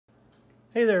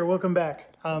Hey there, welcome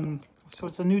back. So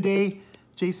it's a new day.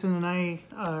 Jason and I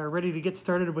are ready to get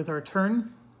started with our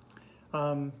turn.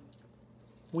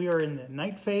 We are in the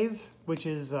night phase, which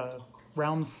is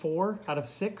round 4 out of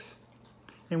 6.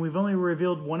 And we've only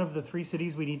revealed one of the 3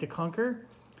 cities we need to conquer.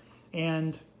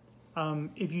 And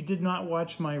if you did not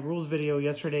watch my rules video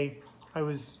yesterday,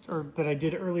 that I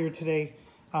did earlier today,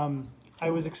 I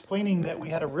was explaining that we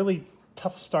had a really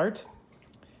tough start.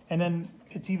 And then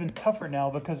it's even tougher now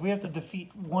because we have to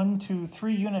defeat 1, 2,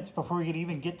 3 units before we could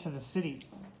even get to the city.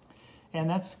 And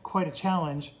that's quite a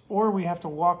challenge. Or we have to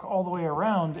walk all the way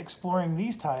around exploring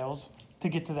these tiles to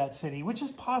get to that city, which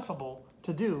is possible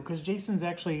to do because Jason's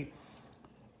actually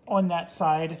on that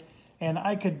side. And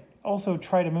I could also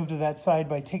try to move to that side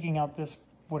by taking out this,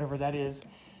 whatever that is.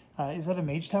 Is that a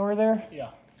mage tower there?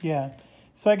 Yeah. Yeah.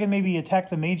 So I can maybe attack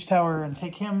the mage tower and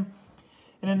take him.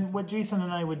 And then what Jason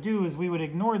and I would do is we would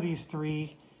ignore these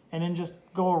 3 and then just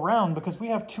go around because we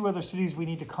have 2 other cities we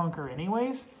need to conquer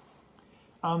anyways.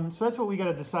 So that's what we got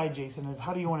to decide, Jason, is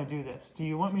how do you want to do this? Do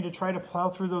you want me to try to plow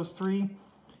through those 3,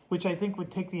 which I think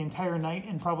would take the entire night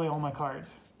and probably all my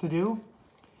cards to do?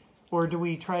 Or do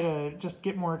we try to just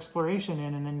get more exploration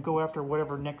in and then go after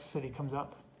whatever next city comes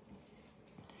up?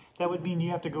 That would mean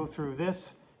you have to go through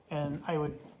this, and I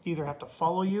would either have to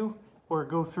follow you or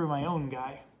go through my own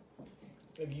guy.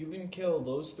 If you can kill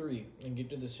those 3 and get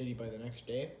to the city by the next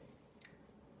day,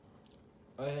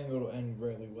 I think it'll end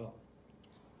really well.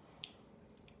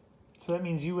 So that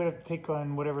means you would have to take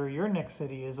on whatever your next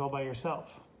city is all by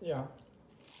yourself. Yeah.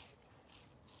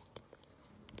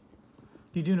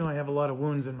 You do know I have a lot of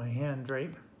wounds in my hand,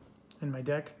 right? In my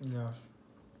deck? Yeah.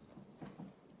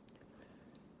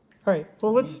 All right,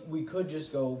 well, We could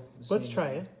just go... Let's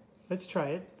try it. Let's try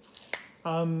it.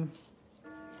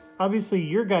 Obviously,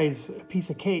 your guy's a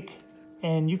piece of cake,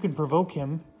 and you can provoke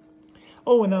him.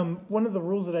 Oh, and one of the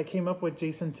rules that I came up with,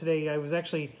 Jason, today, I was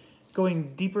actually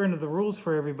going deeper into the rules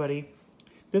for everybody.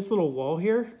 This little wall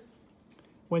here,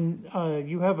 when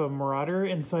you have a marauder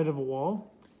inside of a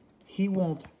wall, he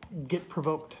won't get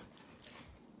provoked.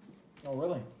 Oh,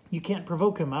 really? You can't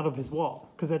provoke him out of his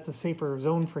wall, because that's a safer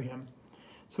zone for him.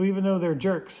 So even though they're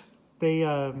jerks, they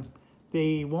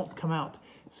won't come out.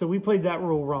 So we played that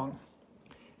rule wrong.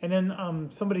 And then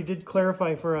somebody did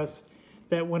clarify for us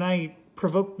that when I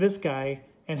provoked this guy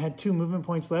and had 2 movement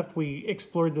points left, we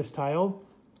explored this tile.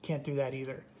 Can't do that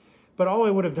either. But all I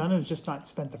would have done is just not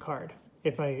spent the card.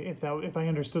 If I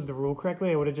understood the rule correctly,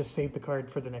 I would have just saved the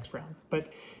card for the next round.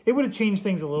 But it would have changed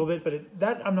things a little bit, but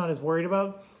that I'm not as worried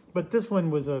about. But this one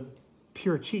was a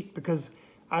pure cheat because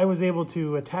I was able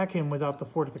to attack him without the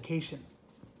fortification,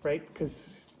 right?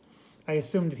 Because I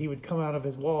assumed that he would come out of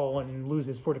his wall and lose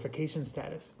his fortification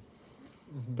status.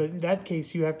 Mm-hmm. But in that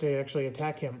case, you have to actually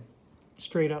attack him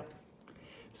straight up.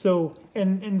 So,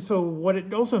 and so what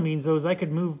it also means, though, is I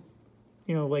could move,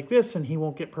 like this, and he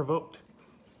won't get provoked.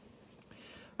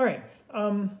 All right.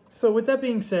 So with that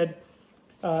being said,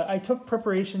 I took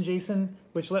preparation, Jason,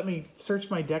 which let me search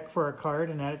my deck for a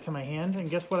card and add it to my hand. And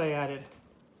guess what I added?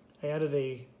 I added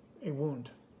a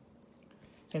wound.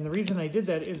 And the reason I did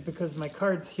that is because my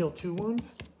cards heal 2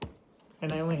 wounds,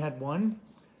 and I only had 1.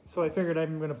 So I figured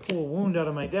I'm going to pull a wound out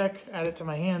of my deck, add it to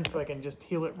my hand, so I can just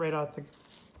heal it right off the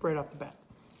bat.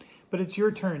 But it's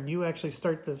your turn. You actually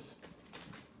start this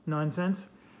nonsense.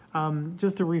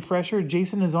 Just a refresher,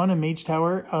 Jason is on a mage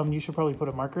tower. You should probably put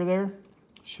a marker there,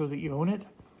 show that you own it.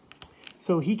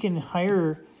 So he can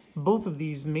hire both of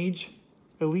these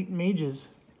elite mages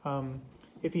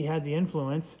if he had the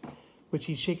influence. Which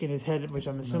he's shaking his head, which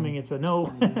I'm assuming it's a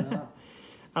no.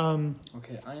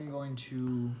 Okay, I'm going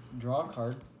to draw a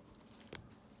card.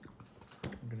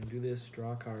 I'm going to do this,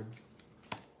 draw a card.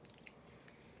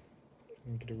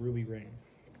 And get a ruby ring.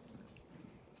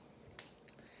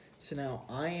 So now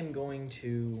I am going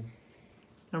to...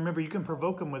 Now remember, you can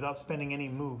provoke him without spending any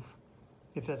move,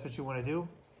 if that's what you want to do.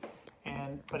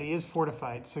 But he is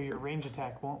fortified, so your range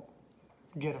attack won't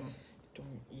get him.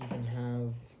 Don't even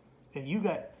have... And you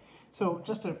got... So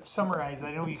just to summarize,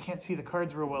 I know you can't see the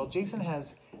cards real well. Jason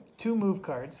has 2 move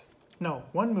cards. No,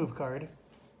 1 move card.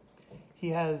 He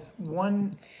has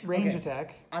 1 range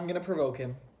attack. I'm going to provoke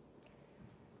him.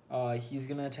 He's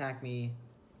going to attack me.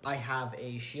 I have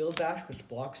a shield bash, which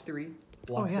blocks 3.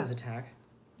 Blocks his attack.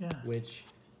 Yeah. Which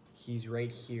he's right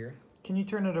here. Can you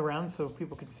turn it around so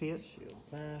people can see it? Shield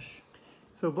bash.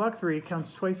 So block 3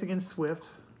 counts twice against Swift.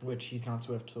 Which he's not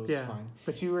Swift, so it's fine.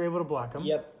 But you were able to block him.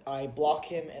 Yep, I block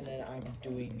him, and then I'm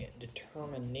doing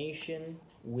Determination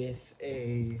with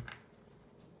a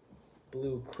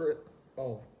blue crit.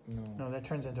 Oh, no. No, that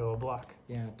turns into a block.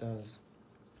 Yeah, it does.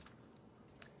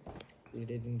 We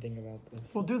didn't think about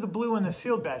this. We'll do the blue and the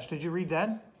sealed bash. Did you read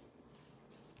that?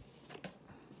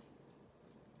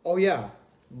 Oh yeah,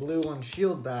 blue on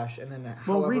shield bash, and then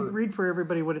well, read for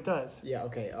everybody what it does. Yeah.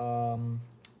 Okay.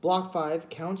 Block 5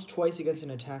 counts twice against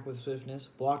an attack with swiftness.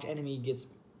 Blocked enemy gets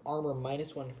armor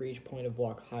 -1 for each point of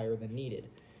block higher than needed.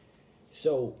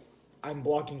 So I'm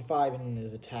blocking 5 and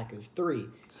his attack is 3.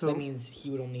 So that means he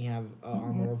would only have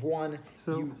armor of 1.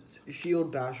 So use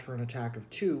shield bash for an attack of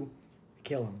 2,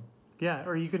 kill him. Yeah,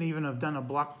 or you could even have done a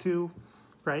block 2,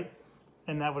 right?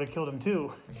 And that would have killed him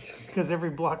too, because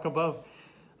every block above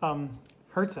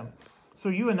hurts him. So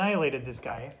you annihilated this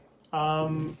guy.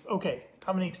 Okay,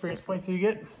 how many experience points do you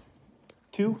get?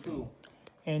 2? 2.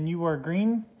 And you are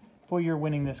green. Boy, you're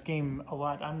winning this game a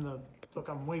lot.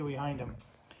 I'm way behind him.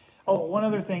 Oh, one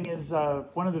other thing is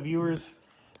one of the viewers,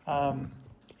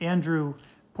 Andrew,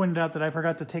 pointed out that I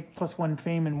forgot to take +1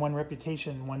 fame and 1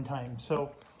 reputation one time.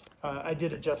 So I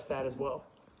did adjust that as well.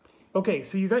 Okay,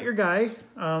 so you got your guy.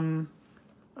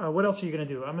 What else are you going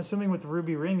to do? I'm assuming with the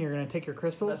ruby ring, you're going to take your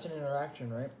crystal. That's an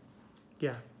interaction, right?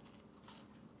 Yeah.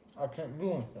 I can't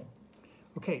do anything.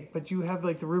 Okay, but you have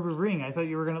like the ruby ring. I thought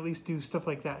you were going to at least do stuff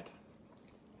like that.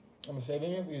 I'm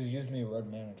saving it because you used me a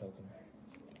red mana token.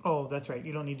 Oh, that's right.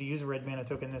 You don't need to use a red mana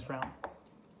token this round. All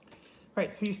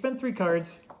right, so you spent 3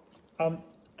 cards.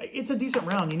 It's a decent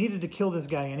round. You needed to kill this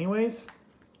guy anyways.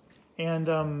 And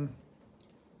I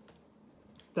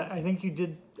think you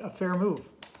did a fair move.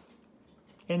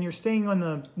 And you're staying on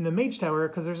the mage tower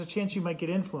because there's a chance you might get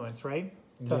influence, right?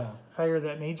 To hire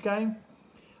that mage guy.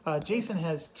 Jason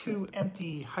has 2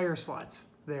 empty hire slots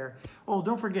there. Oh,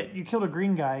 don't forget, you killed a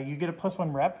green guy. You get a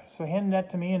 +1 rep. So hand that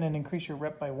to me and then increase your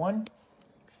rep by 1.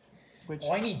 Which,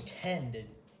 I need 10 to...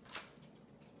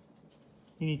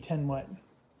 You need 10 what?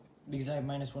 Because I have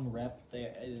 -1 rep,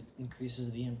 it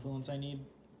increases the influence I need.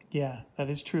 Yeah, that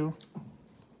is true.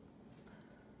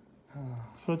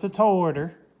 So it's a tall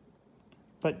order,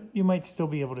 but you might still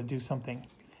be able to do something.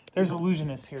 There's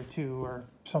illusionists here too, or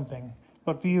something.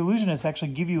 Look, the illusionists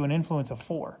actually give you an influence of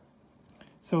 4.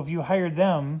 So if you hired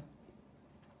them,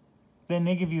 then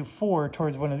they give you 4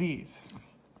 towards one of these.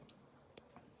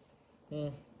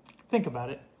 Think about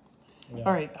it. Yeah.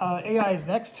 All right, AI is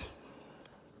next.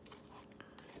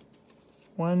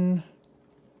 1.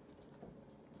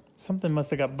 Something must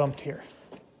have got bumped here.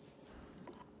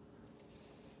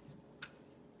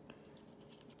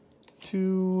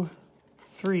 2,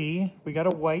 3. We got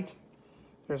a white.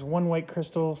 There's 1 white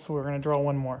crystal, so we're going to draw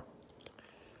 1 more.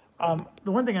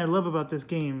 The one thing I love about this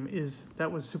game is that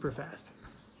was super fast.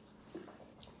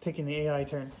 Taking the AI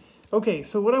turn. Okay,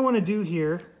 so what I want to do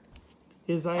here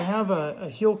is I have a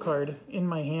heal card in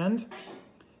my hand,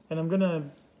 and I'm going to,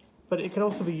 but it could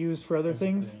also be used for other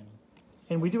things.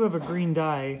 And we do have a green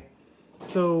die.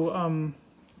 So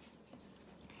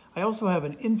I also have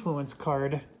an influence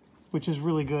card, which is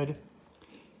really good.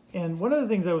 And one of the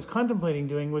things I was contemplating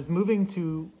doing was moving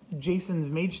to Jason's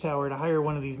mage tower to hire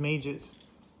one of these mages.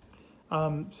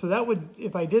 So that would,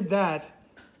 if I did that,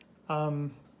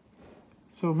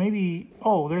 so maybe,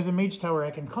 oh, there's a mage tower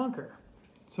I can conquer.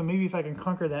 So maybe if I can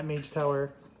conquer that mage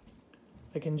tower,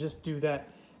 I can just do that.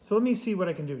 So let me see what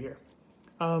I can do here.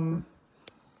 And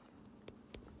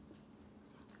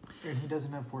he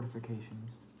doesn't have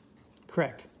fortifications.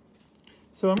 Correct.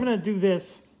 So I'm going to do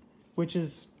this, which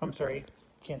is, I'm sorry,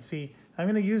 can't see. I'm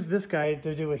going to use this guy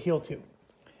to do a heal 2.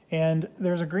 And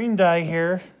there's a green die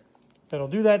here that'll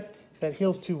do that. That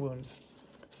heals 2 wounds.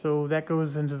 So that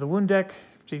goes into the wound deck.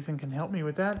 Jason can help me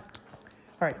with that.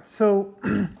 All right, so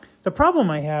the problem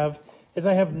I have is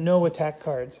I have no attack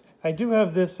cards. I do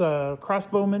have this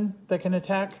crossbowman that can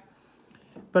attack,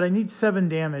 but I need 7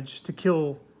 damage to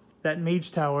kill that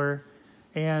mage tower.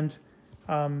 And,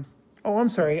 oh, I'm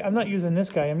sorry, I'm not using this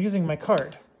guy. I'm using my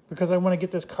card because I want to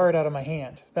get this card out of my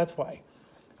hand. That's why.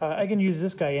 I can use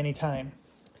this guy anytime.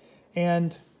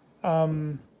 And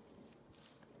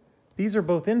these are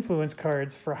both influence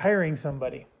cards for hiring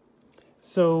somebody.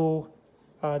 So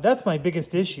that's my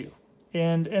biggest issue.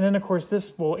 And then, of course,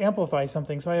 this will amplify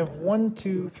something. So I have 1,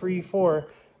 2, 3, 4.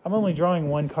 I'm only drawing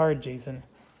 1 card, Jason.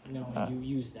 No, you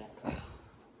use that card.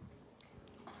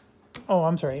 Oh,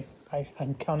 I'm sorry.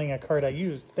 I'm counting a card I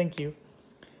used. Thank you.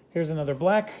 Here's another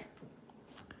black.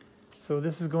 So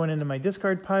this is going into my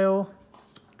discard pile.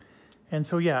 And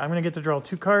so, yeah, I'm going to get to draw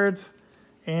 2 cards.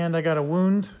 And I got a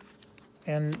wound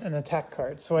and an attack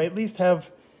card. So I at least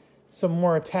have some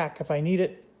more attack if I need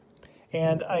it.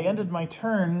 And I ended my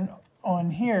turn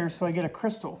on here, so I get a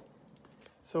crystal.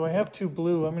 So I have 2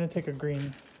 blue. I'm going to take a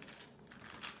green.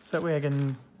 So that way I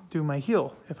can do my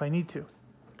heal if I need to.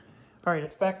 All right,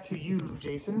 it's back to you,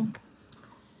 Jason.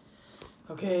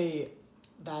 Okay,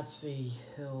 That's a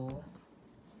hill.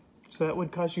 So that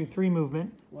would cost you 3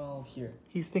 movement. Well, here.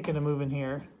 He's thinking of moving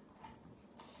here.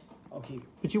 Okay.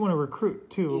 But you want to recruit,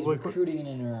 too. He's recruiting an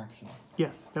interaction.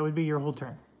 Yes, that would be your whole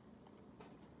turn.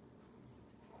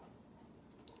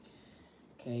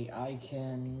 Okay,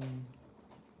 I'm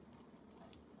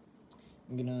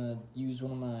gonna use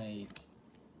one of my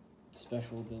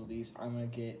special abilities. I'm gonna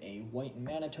get a white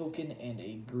mana token and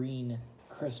a green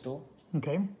crystal.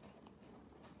 Okay.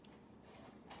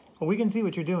 Well, we can see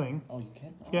what you're doing. Oh, you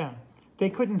can? Oh. Yeah. They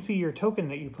couldn't see your token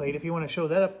that you played. If you want to show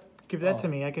that up, give that to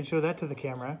me. I can show that to the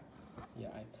camera. Yeah,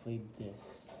 I played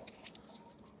this.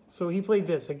 So he played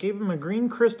this. I gave him a green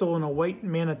crystal and a white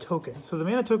mana token. So the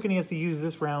mana token he has to use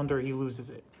this round or he loses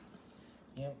it.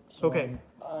 Yep. So okay.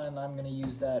 And I'm going to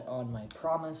use that on my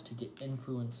promise to get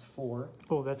influence 4.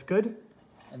 Oh, that's good.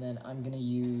 And then I'm going to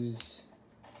use...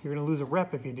 You're going to lose a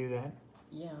rep if you do that.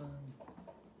 Yeah.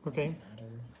 Okay. Matter.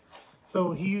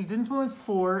 So he used influence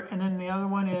 4, and then the other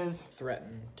one is...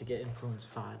 Threaten to get influence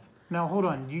 5. Now, hold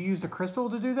on. You used a crystal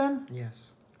to do that? Yes.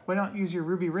 Why not use your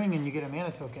ruby ring and you get a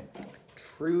mana token?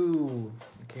 True.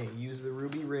 Okay, use the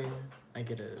ruby ring. I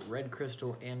get a red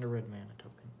crystal and a red mana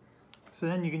token. So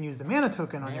then you can use the mana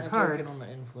token on your card. Mana token on the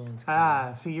influence card.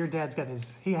 Ah, see, your dad's got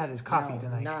he had his coffee now,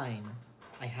 tonight. 9.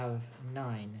 I have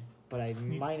 9, but I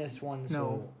minus 1, so...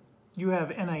 No, you have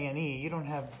NINE. You don't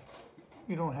have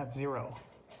 0.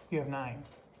 You have 9.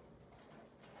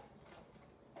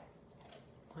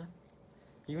 What?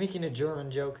 You're making a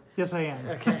German joke. Yes, I am.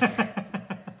 Okay.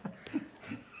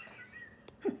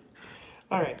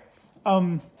 All right.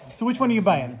 So which one are you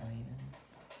buying?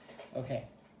 Okay.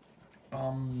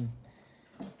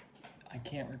 I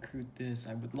can't recruit this.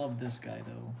 I would love this guy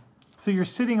though. So you're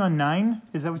sitting on 9?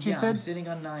 Is that what you said? I'm sitting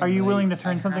on 9. Are you willing to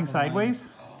turn something sideways?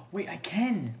 Wait, I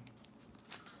can.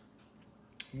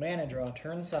 Mana draw,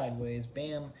 turn sideways,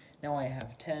 bam. Now I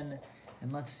have 10,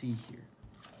 and let's see here.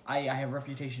 I have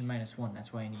reputation minus 1.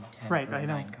 That's why I need 10. Right, for a I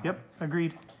know. 9 card. Yep,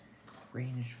 agreed.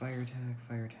 Ranged fire attack, or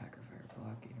fire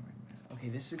block. Okay,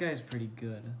 this guy's pretty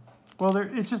good. Well,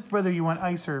 it's just whether you want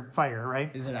ice or fire, right?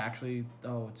 Is it actually?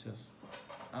 Oh, it's just.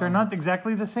 They're not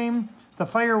exactly the same.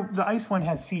 The ice one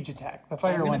has siege attack. The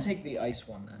fire I'm one. gonna take the ice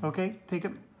one then. Okay, take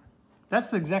it. That's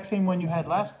the exact same one you had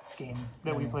last game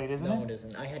that we played, isn't it? No, it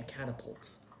isn't. I had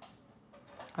catapults.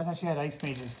 I thought you had ice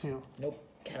mages too. Nope,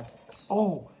 catapults.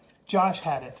 Oh, Josh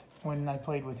had it when I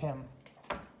played with him.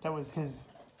 That was his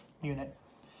unit.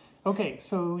 Okay,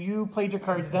 so you played your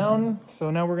cards down.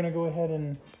 So now we're gonna go ahead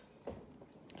and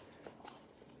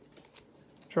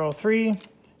draw 3.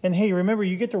 And hey, remember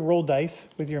you get to roll dice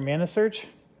with your mana search.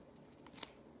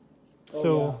 Oh,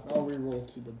 So yeah. I'll re-roll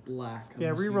to the black.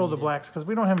 yeah, re-roll the blacks because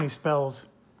we don't have any spells.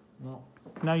 No.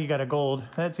 Now you got a gold.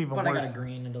 That's even worse. But I got a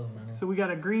green. It doesn't matter. So we got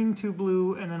a green, 2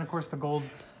 blue, and then of course the gold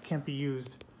can't be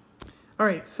used. All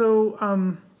right,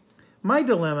 so my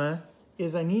dilemma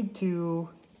is I need to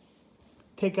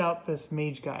take out this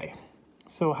mage guy.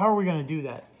 So how are we going to do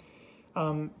that?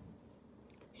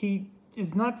 He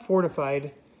is not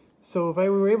fortified, so if I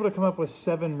were able to come up with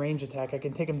 7 range attack, I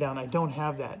can take him down. I don't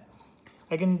have that.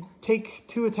 I can take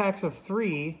 2 attacks of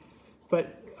 3,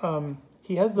 but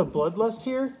he has the bloodlust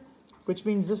here, which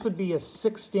means this would be a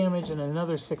 6 damage and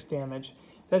another 6 damage.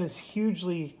 That is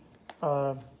hugely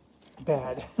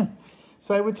bad.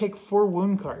 So I would take 4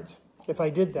 wound cards if I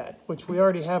did that, which we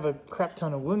already have a crap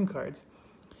ton of wound cards.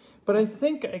 But I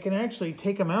think I can actually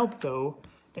take him out though,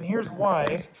 and here's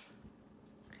why.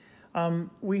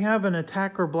 We have an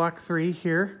attack or block 3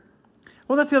 here.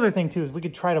 Well, that's the other thing too, is we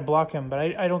could try to block him, but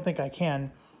I don't think I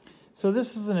can. So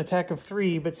this is an attack of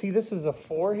 3, but see this is a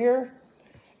 4 here.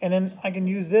 And then I can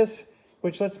use this,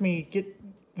 which lets me get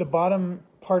the bottom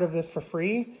part of this for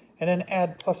free, and then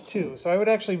add +2. So I would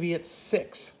actually be at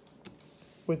 6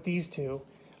 with these 2.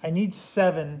 I need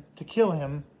 7 to kill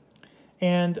him.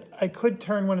 And I could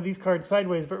turn one of these cards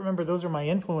sideways, but remember, those are my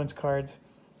influence cards.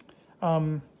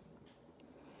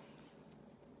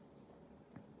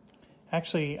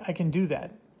 Actually, I can do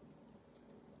that.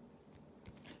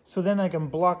 So then I can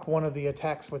block one of the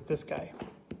attacks with this guy.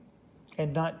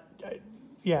 And not...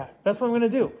 yeah, that's what I'm going to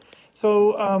do.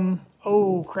 So,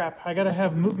 oh crap, I got to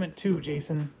have movement too,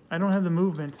 Jason. I don't have the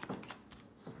movement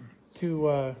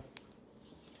to...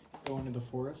 Go into the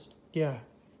forest? Yeah.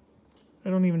 I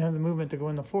don't even have the movement to go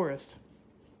in the forest.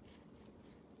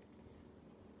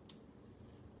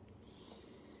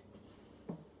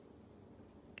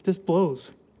 This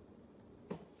blows.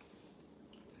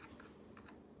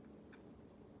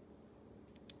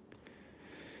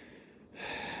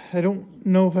 I don't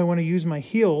know if I want to use my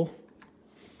heal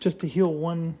just to heal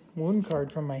 1 wound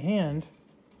card from my hand.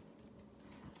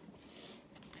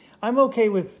 I'm okay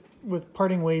with with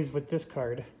parting ways with this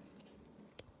card.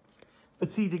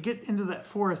 But see, to get into that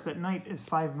forest at night is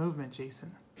 5 movement,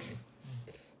 Jason.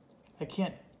 I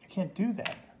can't do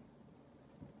that.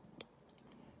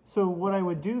 So what I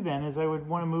would do then is I would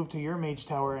want to move to your mage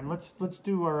tower, and let's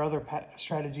do our other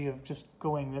strategy of just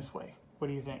going this way. What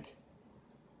do you think?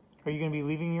 Are you going to be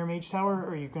leaving your mage tower, or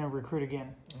are you going to recruit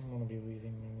again? I'm going to be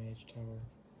leaving my mage tower.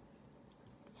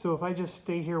 So if I just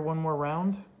stay here one more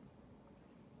round,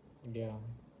 yeah.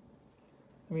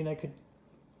 I mean, I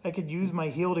could use my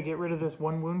heal to get rid of this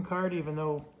 1 wound card, even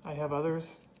though I have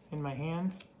others in my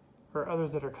hand, or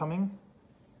others that are coming.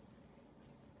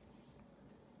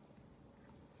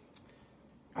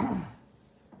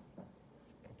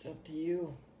 It's up to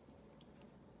you.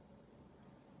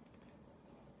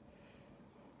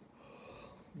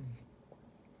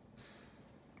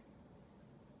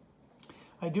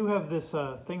 I do have this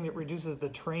thing that reduces the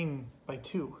terrain by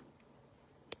 2.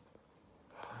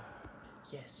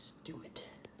 Yes, do it.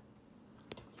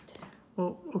 Do it.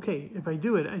 Well, okay, if I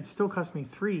do it, it still costs me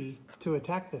 3 to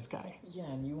attack this guy. Yeah,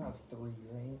 and you have 3,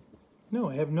 right? No,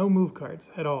 I have no move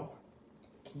cards at all.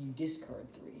 Can you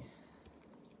discard 3?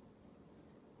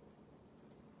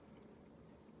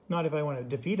 Not if I want to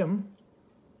defeat him.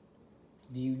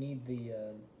 Do you need the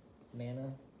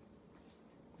mana?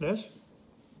 This?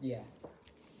 Yeah.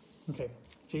 Okay,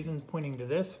 Jason's pointing to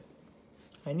this.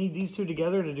 I need these 2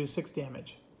 together to do 6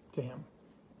 damage to him.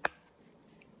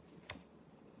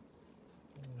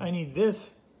 I need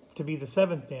this to be the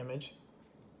 7th damage,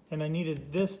 and I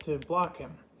needed this to block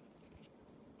him.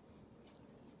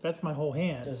 That's my whole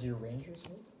hand. Does your rangers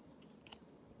move?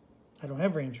 I don't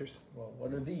have rangers. Well,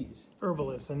 what are these?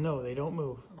 Herbalists, and no, they don't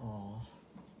move. Aww.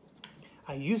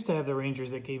 I used to have the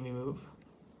rangers that gave me move.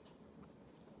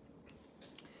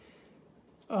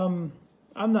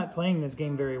 I'm not playing this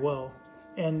game very well,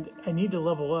 and I need to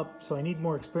level up, so I need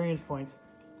more experience points.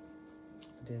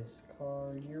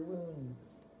 Discard your wound.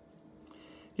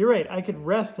 You're right, I could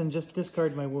rest and just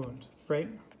discard my wound, right?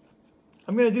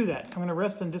 I'm going to do that. I'm going to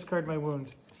rest and discard my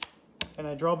wound. And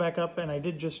I draw back up, and I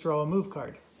did just draw a move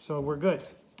card, so we're good.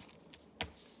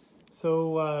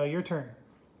 So, your turn.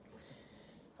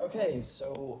 Okay,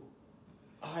 so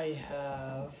I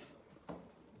have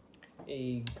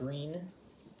a green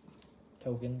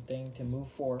token thing to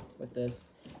move 4 with this.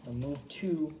 I'll move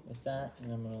 2 with that,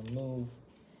 and I'm gonna move.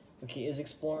 Okay, is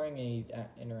exploring a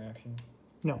interaction?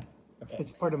 No, Okay.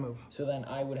 it's part of move. So then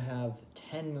I would have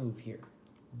 10 move here.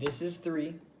 This is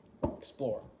 3.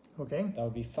 Explore. Okay. That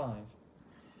would be 5.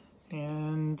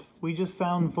 And we just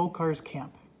found Volkar's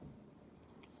camp.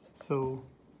 So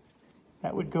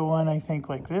that would go on, I think,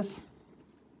 like this.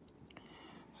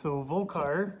 So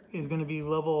Volkar is going to be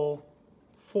level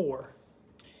 4.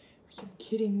 Are you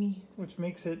kidding me? Which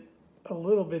makes it a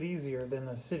little bit easier than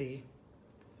a city.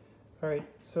 All right,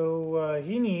 so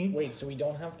he needs... Wait, so we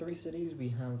don't have 3 cities? We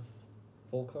have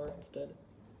Volkar instead?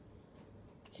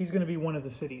 He's going to be one of the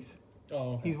cities.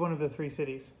 Oh, okay. He's one of the 3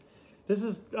 cities. This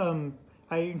is...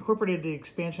 I incorporated the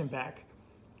expansion pack.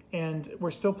 And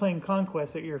we're still playing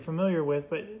Conquest that you're familiar with,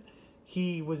 but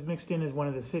he was mixed in as one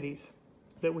of the cities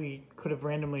that we could have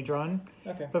randomly drawn.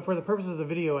 Okay. But for the purposes of the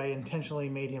video, I intentionally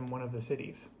made him one of the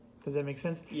cities. Does that make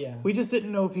sense? Yeah. We just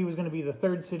didn't know if he was going to be the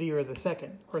 3rd city or the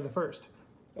 2nd or the 1st.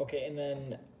 Okay, and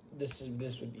then this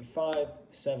would be 5,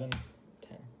 7,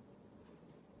 10.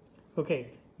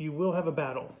 Okay, you will have a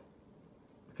battle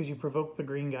because you provoked the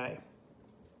green guy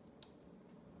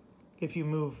if you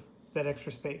move that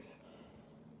extra space.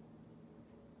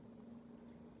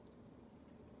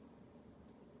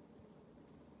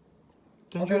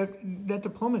 Don't you have, that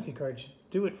diplomacy card should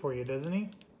do it for you, doesn't he?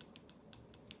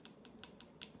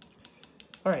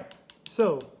 All right,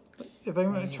 so if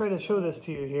I'm going to try to show this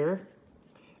to you here,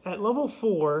 at level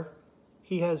 4,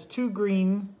 he has 2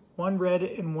 green, 1 red,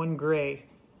 and 1 gray.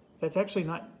 That's actually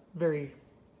not very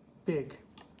big.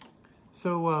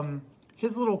 So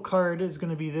his little card is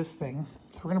going to be this thing.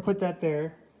 So we're going to put that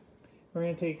there. We're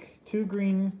going to take 2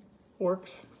 green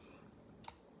orcs,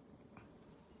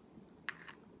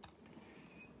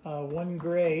 1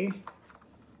 gray,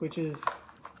 which is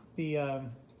the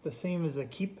same as a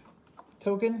keep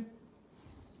token.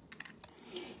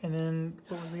 And then,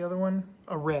 what was the other one?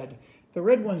 A red. The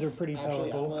red ones are pretty powerful.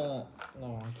 Actually,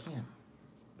 no, I can't.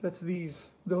 That's these.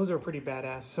 Those are pretty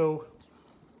badass. So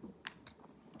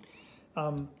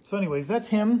anyways, that's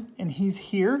him, and he's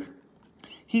here.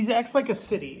 He acts like a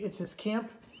city. It's his camp.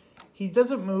 He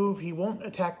doesn't move. He won't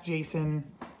attack Jason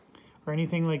or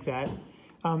anything like that.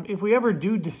 If we ever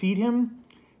do defeat him,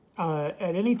 at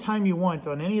any time you want,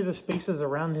 on any of the spaces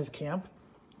around his camp,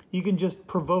 you can just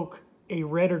provoke a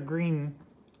red or green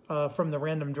from the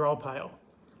random draw pile.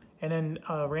 and then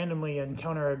randomly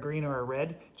encounter a green or a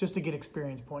red just to get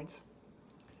experience points.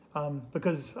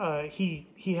 Because he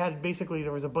had basically,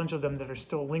 there was a bunch of them that are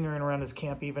still lingering around his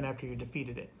camp even after you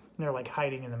defeated it. And they're like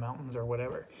hiding in the mountains or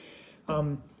whatever.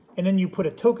 And then you put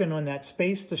a token on that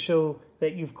space to show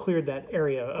that you've cleared that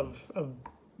area of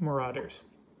marauders.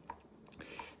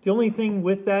 The only thing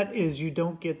with that is you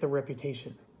don't get the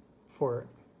reputation for it.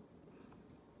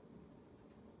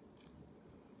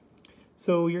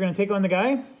 So you're going to take on the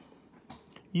guy.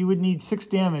 You would need 6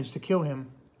 damage to kill him.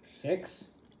 6?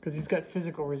 Because he's got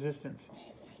physical resistance.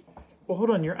 Well, hold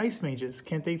on. Your ice mages,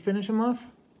 can't they finish him off?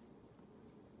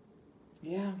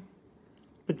 Yeah.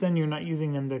 But then you're not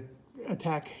using them to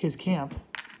attack his camp.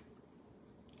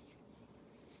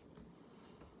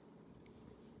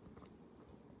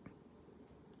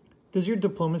 Does your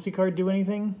diplomacy card do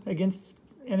anything against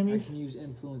enemies? I can use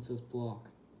influence as block.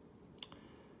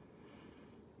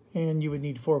 And you would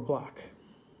need 4 block,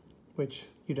 which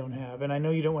you don't have. And I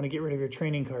know you don't want to get rid of your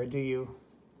training card, do you?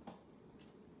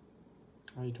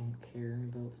 I don't care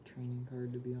about the training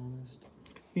card, to be honest.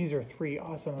 These are 3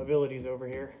 awesome abilities over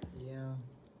here. Yeah.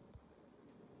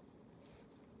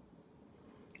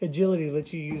 Agility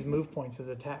lets you use move points as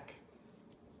attack.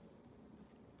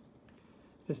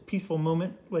 This peaceful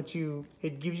moment lets you,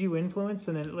 it gives you influence,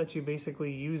 and then it lets you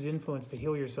basically use influence to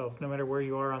heal yourself no matter where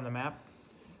you are on the map.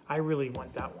 I really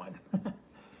want that one.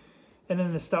 And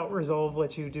then the stout resolve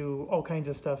lets you do all kinds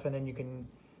of stuff, and then you can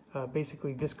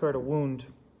basically discard a wound.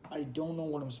 I don't know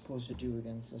what I'm supposed to do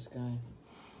against this guy.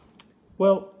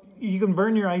 Well, you can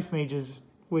burn your ice mages,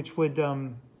 which would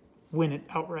win it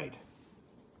outright.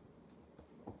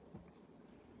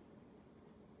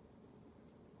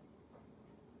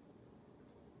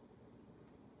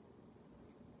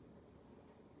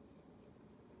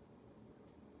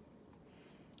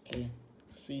 Okay,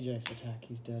 siege ice attack,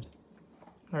 he's dead.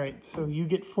 All right, so you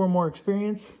get 4 more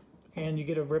experience, and you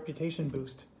get a reputation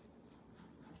boost.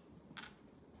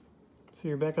 So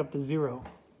you're back up to 0.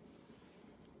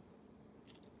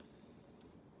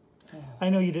 I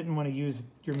know you didn't want to use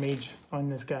your mage on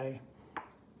this guy.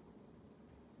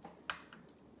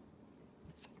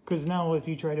 Because now if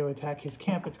you try to attack his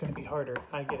camp, it's going to be harder.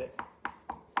 I get it.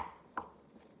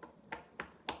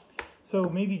 So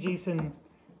maybe Jason...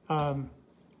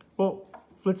 well,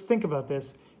 let's think about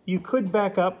this. You could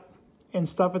back up and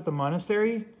stop at the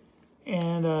monastery,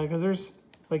 and because there's,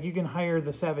 like, you can hire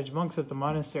the savage monks at the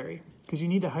monastery, because you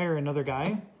need to hire another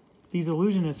guy. These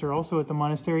illusionists are also at the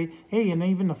monastery. Hey, and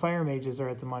even the fire mages are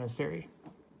at the monastery.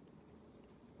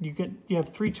 You have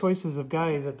 3 choices of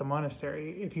guys at the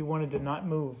monastery if you wanted to not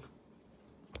move,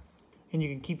 and you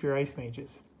can keep your ice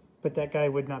mages, but that guy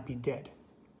would not be dead.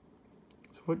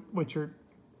 So what you're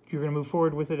going to move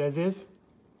forward with it as is?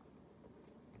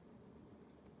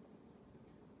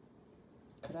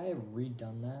 Could I have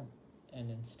redone that, and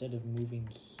instead of moving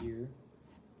here,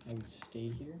 I would stay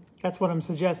here? That's what I'm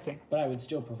suggesting. But I would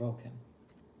still provoke him.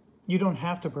 You don't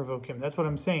have to provoke him. That's what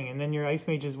I'm saying. And then your ice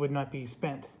mages would not be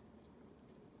spent.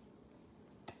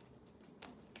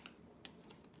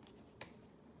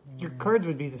 Your cards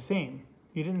would be the same.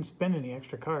 You didn't spend any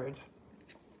extra cards.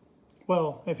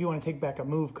 Well, if you want to take back a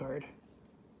move card.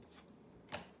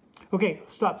 Okay,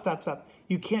 stop.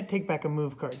 You can't take back a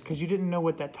move card because you didn't know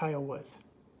what that tile was.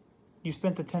 You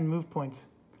spent the 10 move points.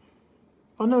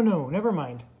 Oh, no, never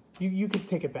mind. You could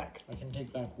take it back. I can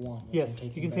take back 1. Yes,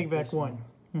 you can take back 1.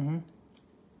 Mm-hmm.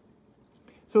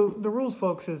 So the rules,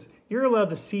 folks, is you're allowed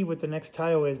to see what the next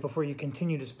tile is before you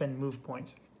continue to spend move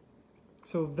points.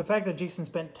 So the fact that Jason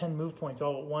spent 10 move points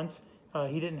all at once,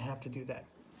 he didn't have to do that.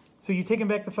 So you taking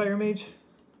back the fire mage?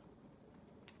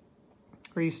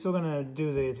 Or are you still going to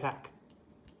do the attack?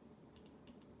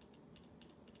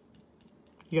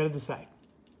 You got to decide.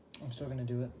 I'm still going to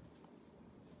do it.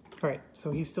 All right,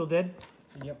 so he's still dead?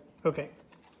 Yep. Okay.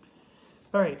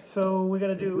 All right, so we got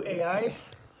to do AI.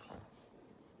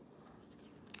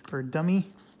 Or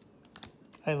dummy.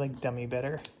 I like dummy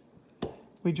better.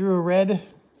 We drew a red,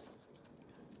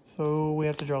 so we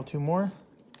have to draw 2 more.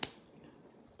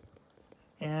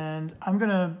 And I'm going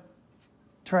to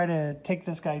try to take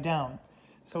this guy down.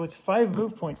 So it's 5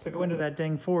 move points to go into that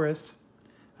dang forest.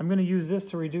 I'm going to use this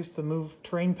to reduce the move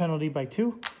terrain penalty by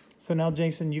 2. So now,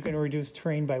 Jason, you can reduce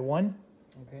terrain by 1.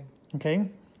 Okay.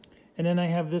 Okay. And then I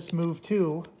have this move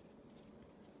 2,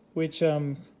 which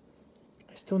I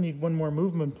still need 1 more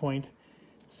movement point.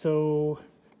 So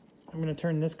I'm going to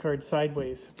turn this card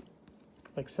sideways,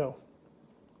 like so.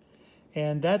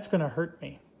 And that's going to hurt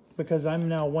me because I'm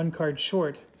now 1 card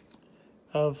short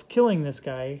of killing this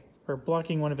guy or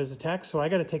blocking one of his attacks. So I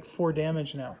got to take 4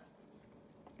 damage now.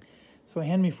 So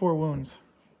hand me 4 wounds.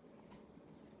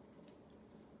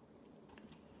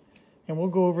 and we'll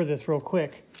go over this real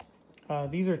quick.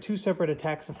 These are 2 separate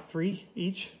attacks of 3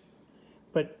 each,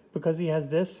 but because he has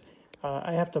this,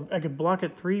 I could block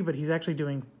at 3, but he's actually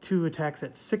doing 2 attacks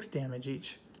at 6 damage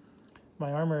each.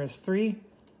 My armor is 3,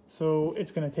 so I'm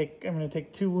going to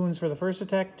take 2 wounds for the first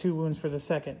attack, 2 wounds for the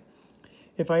second.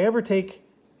 If I ever take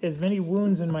as many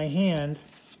wounds in my hand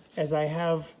as I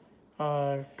have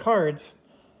cards,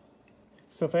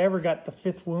 so if I ever got the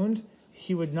 5th wound,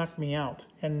 he would knock me out,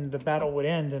 and the battle would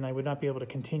end, and I would not be able to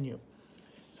continue.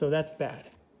 So that's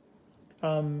bad.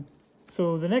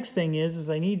 So the next thing is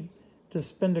I need to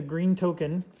spend a green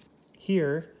token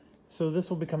here, so this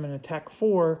will become an attack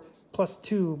 4 plus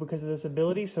 2 because of this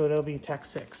ability, so it'll be attack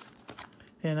 6.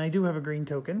 And I do have a green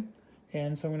token,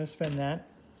 and so I'm going to spend that.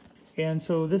 And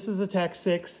so this is attack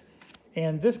 6,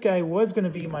 and this guy was going to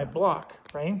be my block,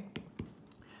 right?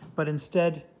 But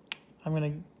instead, I'm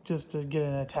going to just get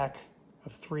an attack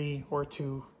of 3 or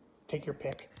 2, take your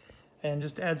pick, and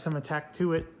just add some attack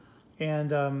to it.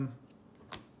 And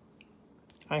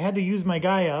I had to use my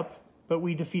guy up, but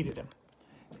we defeated him.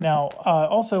 Now,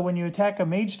 also, when you attack a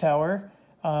mage tower,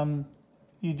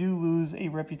 you do lose a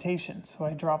reputation. So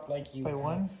I drop by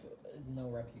 1. No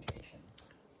reputation.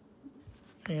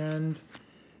 And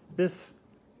this,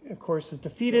 of course, is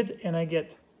defeated, and I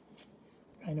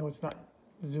know it's not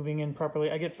zooming in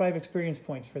properly, I get 5 experience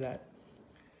points for that.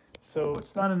 So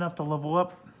it's not enough to level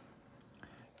up,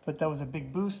 but that was a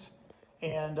big boost.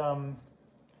 And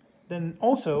then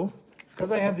also,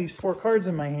 because I have these 4 cards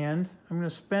in my hand, I'm going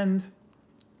to spend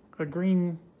a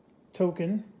green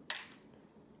token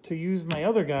to use my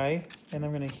other guy, and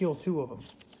I'm going to heal 2 of them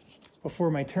before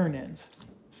my turn ends.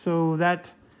 So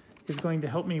that is going to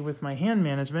help me with my hand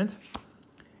management.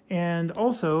 And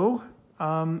also,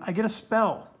 I get a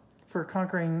spell for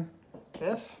conquering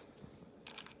this.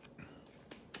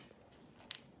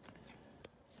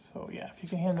 So yeah, if you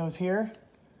can hand those here.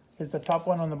 Is the top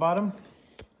one on the bottom?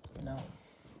 No.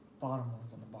 Bottom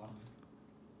one's on the bottom.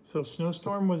 So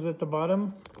Snowstorm was at the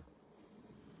bottom.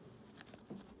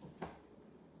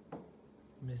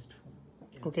 Mist.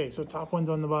 Yeah. Okay, so top one's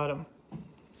on the bottom.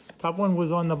 Top one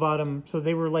was on the bottom, so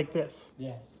they were like this.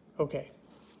 Yes. Okay.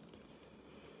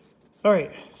 All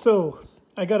right, so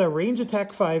I got a range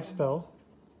attack 5 spell.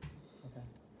 Okay.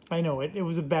 I know it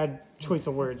was a bad choice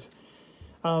of words.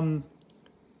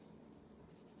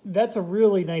 That's a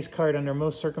really nice card under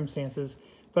most circumstances,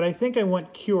 but I think I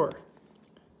want Cure.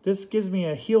 This gives me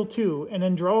a heal 2, and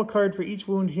then draw a card for each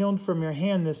wound healed from your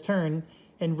hand this turn,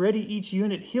 and ready each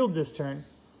unit healed this turn.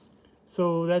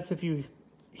 So that's if you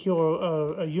heal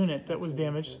a unit that was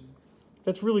damaged.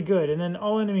 That's really good. And then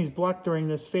all enemies blocked during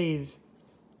this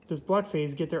block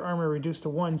phase, get their armor reduced to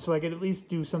 1, so I could at least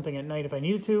do something at night if I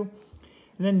needed to.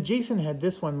 And then Jason had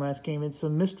this one last game. It's a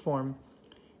mist form.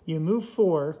 You move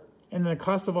 4, and then the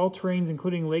cost of all terrains,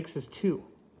 including lakes, is 2.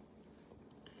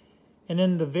 And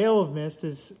then the Veil of Mist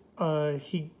is all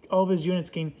of his units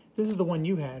gain. This is the one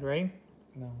you had, right?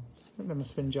 No. I'm gonna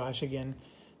spin Josh again.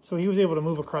 So he was able to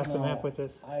move across the map with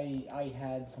this. I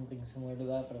had something similar to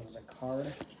that, but it was a card.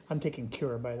 I'm taking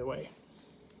Cure, by the way,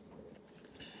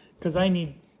 because I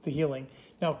need the healing.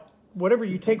 Now, whatever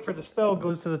you take for the spell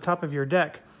goes to the top of your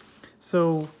deck.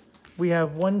 So we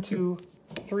have 1, 2,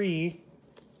 3,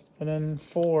 and then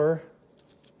 4,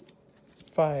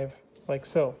 5, like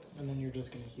so. And then you're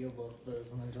just going to heal both of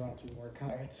those and then draw 2 more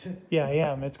cards. Yeah, I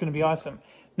am. It's going to be awesome.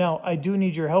 Now, I do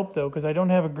need your help, though, because I don't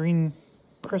have a green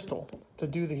crystal to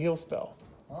do the heal spell.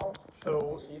 Well, so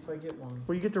we'll see if I get one.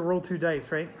 Well, you get to roll 2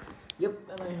 dice, right? Yep,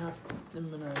 and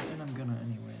I'm gonna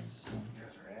anyways. So.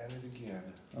 Just add it again.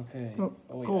 Okay. Oh,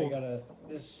 wait, gold. I gotta.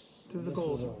 This Do the was a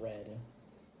gold. red.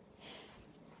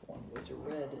 One was a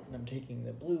red, and I'm taking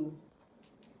the blue.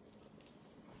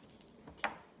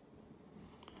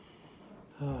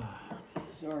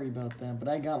 Sorry about that, but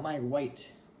I got my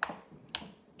white.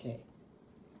 Okay.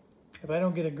 If I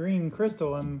don't get a green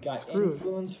crystal, I'm Got screwed.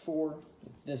 influence 4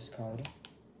 with this card.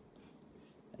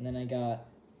 And then I got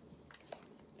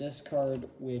this card,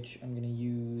 which I'm going to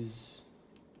use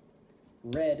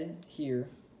red here.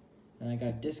 And I got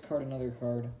to discard another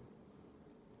card,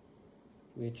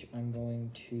 which I'm going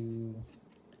to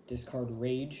discard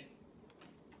Rage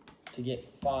to get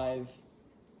 5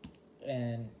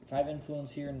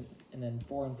 influence here, and then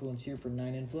 4 influence here for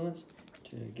 9 influence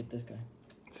to get this guy.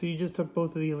 So you just took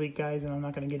both of the elite guys, and I'm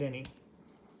not going to get any.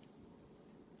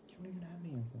 You don't even have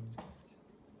any influence cards.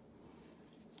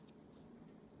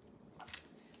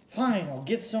 Fine, I'll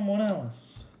get someone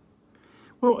else.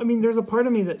 Well, I mean, there's a part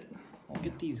of me that... I'll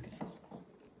get these guys.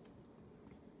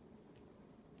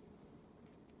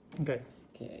 Okay.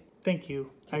 Okay. Thank you.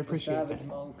 I appreciate Savage that.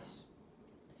 monks.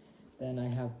 Then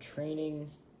I have training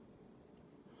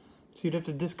So you'd have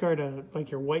to discard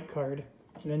your white card,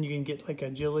 and then you can get like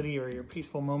agility or your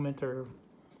peaceful moment or.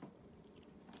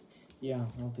 Yeah,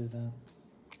 I'll do that.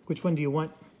 Which one do you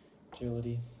want?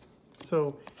 Agility.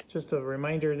 So just a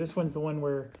reminder, this one's the one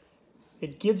where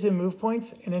it gives him move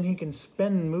points, and then he can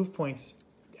spend move points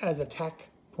as attack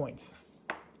points,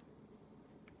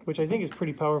 which I think is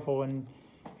pretty powerful. And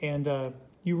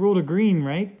you rolled a green,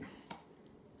 right?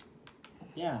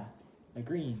 Yeah, a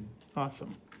green.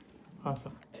 Awesome.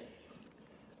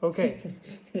 Okay.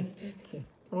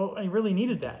 Well, I really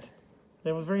needed that.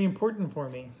 That was very important for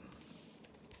me.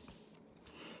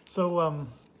 So, all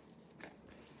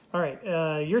right,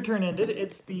 your turn ended.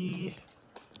 It's the...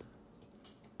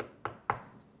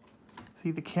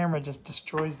 See, the camera just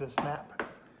destroys this map.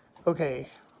 Okay,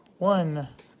 1,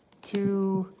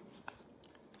 2,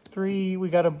 3. We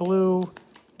got a blue.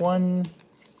 1,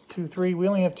 2, 3. We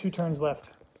only have 2 turns left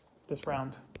this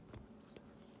round.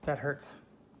 That hurts.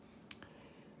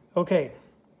 Okay,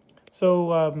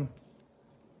 so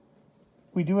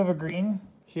we do have a green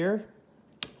here,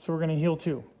 so we're going to heal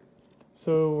 2.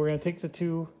 So we're going to take the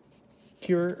 2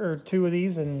 of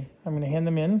these, and I'm going to hand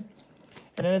them in.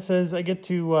 And then it says I get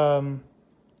to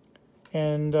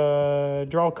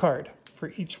draw a card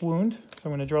for each wound. So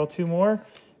I'm going to draw 2 more,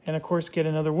 and of course get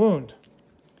another wound.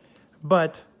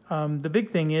 But the big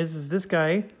thing is this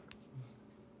guy.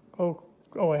 Oh,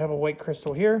 I have a white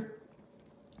crystal here.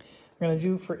 I'm going to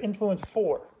do for influence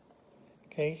 4.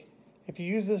 Okay. If you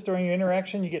use this during your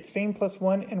interaction, you get fame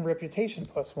 +1 and reputation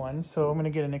 +1. So I'm going to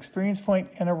get an experience point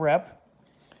and a rep.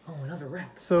 Oh, another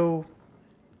rep. So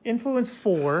influence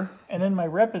 4, and then my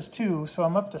rep is 2, so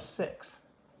I'm up to 6.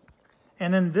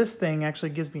 And then this thing actually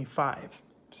gives me 5.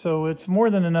 So it's more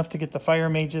than enough to get the fire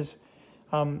mages.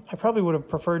 I probably would have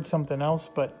preferred something else,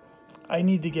 but I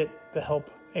need to get the help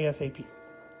ASAP.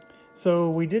 So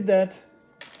we did that,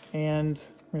 and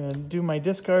I'm going to do my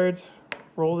discards,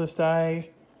 roll this die.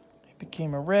 It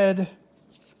became a red,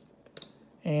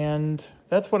 and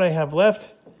that's what I have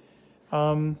left.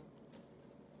 I'm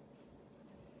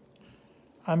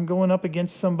going up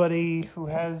against somebody who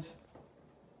has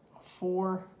a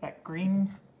 4, that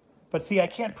green. But see, I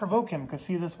can't provoke him because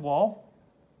see this wall?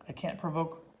 I can't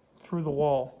provoke through the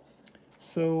wall.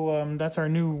 So that's our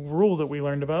new rule that we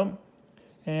learned about.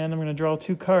 And I'm going to draw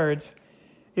 2 cards.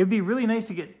 It would be really nice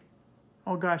to get...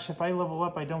 Oh gosh, if I level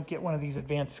up, I don't get one of these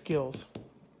advanced skills.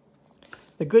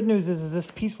 The good news is this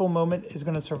peaceful moment is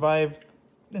going to survive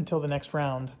until the next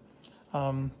round.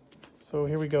 So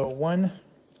here we go. 1,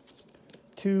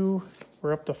 2,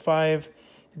 we're up to 5.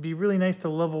 It'd be really nice to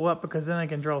level up because then I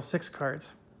can draw 6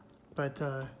 cards. But,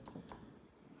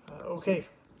 okay.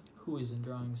 Who isn't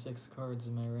drawing 6 cards,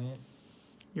 am I right?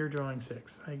 You're drawing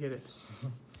 6. I get it.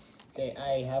 Okay,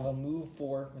 I have a move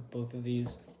 4 with both of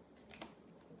these.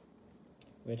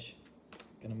 Which,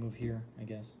 gonna move here, I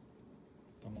guess.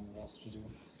 Don't know what else to do.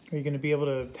 Are you going to be able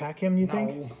to attack him, you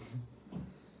think?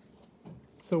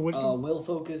 So what? Will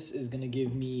Focus is gonna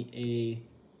give me a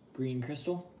green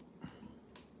crystal.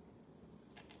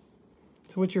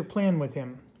 So what's your plan with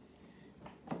him?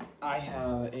 I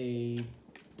have a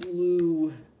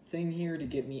blue thing here to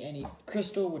get me any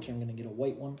crystal, which I'm gonna get a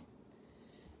white one.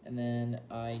 And then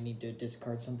I need to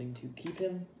discard something to keep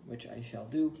him, which I shall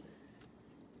do.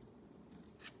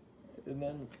 And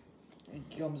then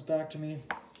it comes back to me.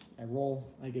 I roll,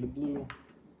 I get a blue.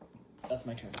 That's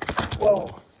my turn.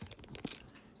 Whoa.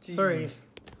 Jeez.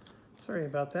 Sorry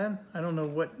about that. I don't know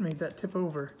what made that tip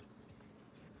over.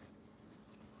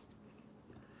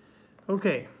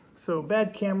 Okay, so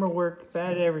bad camera work,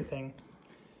 bad everything.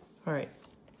 All right.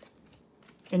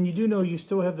 And you do know you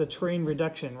still have the terrain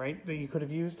reduction, right, that you could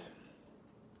have used?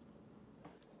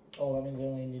 Oh, that means I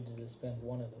only needed to spend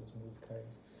one of those move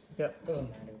cards. Yep. Doesn't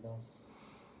matter, though.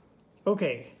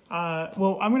 Okay,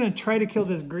 well, I'm going to try to kill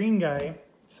this green guy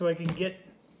so I can get...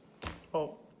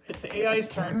 Oh, it's the AI's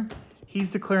turn. He's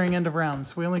declaring end of round,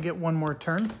 so we only get 1 more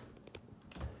turn.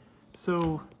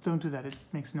 So don't do that, it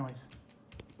makes noise.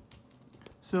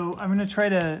 So I'm going to try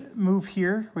to move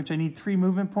here, which I need 3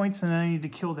 movement points, and then I need to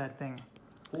kill that thing.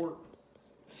 4.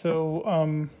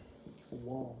 So,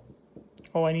 Wall.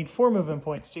 Oh, I need 4 movement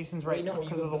points. Jason's right, Wait, no,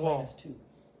 because you of the have wall. -2.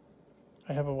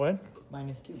 I have a what?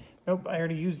 -2. Nope, I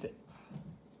already used it.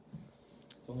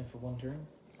 It's only for 1 turn?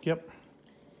 Yep.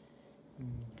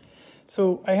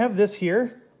 So I have this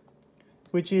here,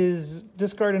 which is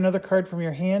discard another card from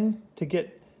your hand to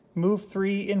get move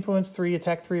 3, influence 3,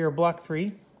 attack 3, or block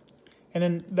 3. And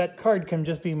then that card can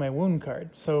just be my wound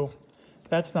card. So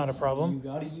that's not a problem. You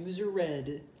gotta use your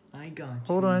red. I got you.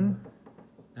 Hold on.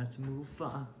 That's move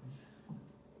 5.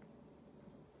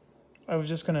 I was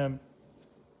just going to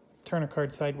turn a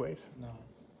card sideways. No.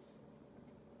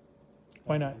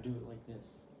 Why not? Do it like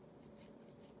this.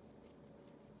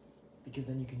 Because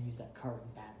then you can use that card in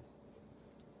battle.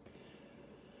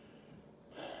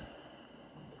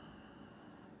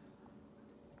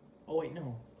 Oh wait,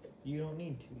 no. You don't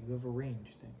need to. You have a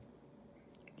range thing.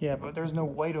 Yeah, but there's no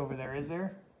white over there, is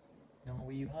there? No,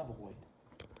 you have a white.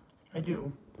 I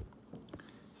do.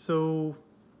 So,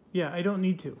 yeah, I don't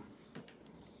need to.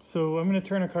 So I'm going to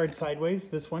turn a card sideways,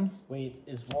 this one. Wait,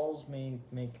 is walls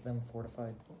make them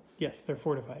fortified? Yes, they're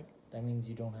fortified. That means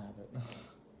you don't have it.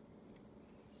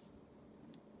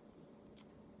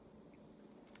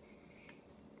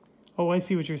 Oh, I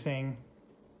see what you're saying.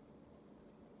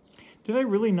 Did I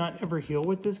really not ever heal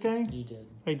with this guy? You did.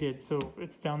 I did, so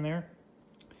it's down there.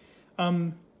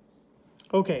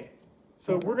 Okay,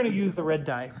 so we're going to use the red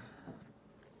die.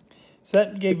 So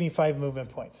that gave me 5 movement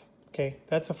points. Okay,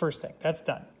 that's the first thing. That's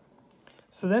done.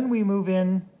 So then we move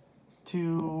in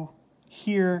to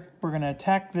here. We're going to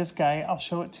attack this guy. I'll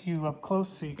show it to you up close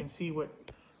so you can see what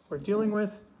we're dealing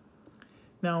with.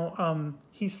 Now,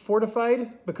 he's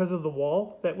fortified because of the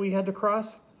wall that we had to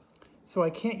cross. So I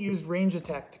can't use range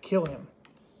attack to kill him,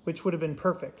 which would have been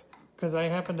perfect because I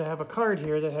happen to have a card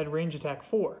here that had range attack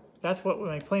 4. That's what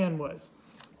my plan was.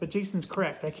 But Jason's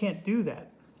correct. I can't do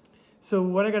that. So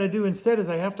what I got to do instead is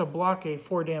I have to block a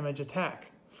 4 damage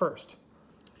attack first.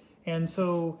 And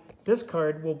so this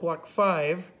card will block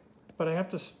 5, but I have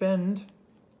to spend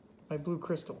my blue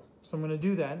crystal. So I'm going to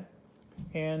do that.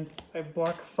 And I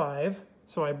block 5.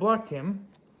 So I blocked him.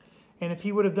 And if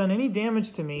he would have done any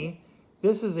damage to me,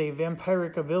 this is a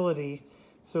vampiric ability.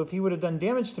 So if he would have done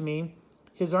damage to me,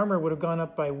 his armor would have gone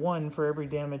up by 1 for every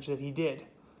damage that he did.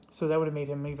 So that would have made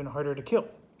him even harder to kill.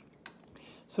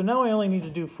 So now I only need to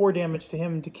do 4 damage to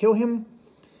him to kill him.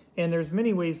 And there's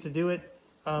many ways to do it.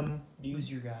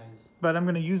 Use your guys. But I'm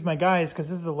going to use my guys because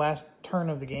this is the last turn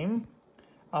of the game.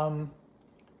 So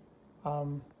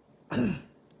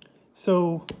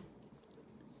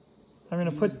I'm going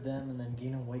to put them and then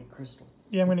gain a white crystal.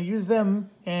 Yeah, I'm going to use them,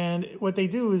 and what they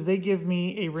do is they give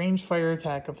me a ranged fire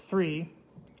attack of 3,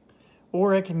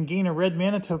 or I can gain a red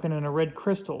mana token and a red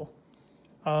crystal.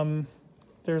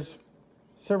 There's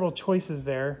several choices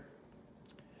there.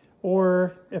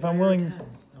 Or if I'm willing,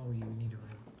 oh, you need a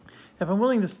red. if I'm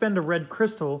willing to spend a red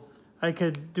crystal, I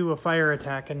could do a fire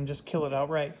attack and just kill it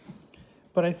outright.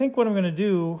 But I think what I'm going to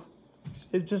do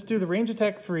is just do the range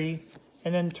attack 3,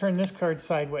 and then turn this card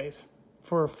sideways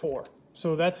for 4.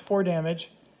 So that's 4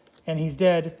 damage, and he's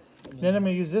dead. Then I'm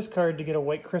going to use this card to get a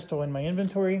white crystal in my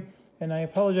inventory. And I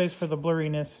apologize for the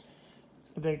blurriness.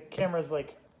 The camera's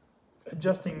like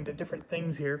adjusting to different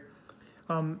things here.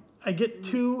 I get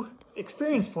 2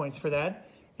 experience points for that,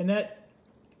 and that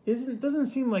doesn't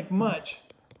seem like much,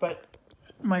 but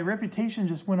my reputation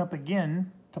just went up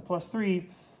again to +3.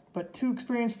 But 2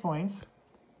 experience points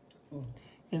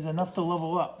is enough to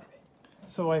level up.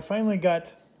 So I finally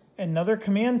got another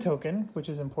command token, which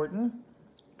is important,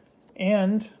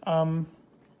 and I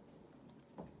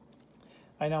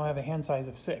now have a hand size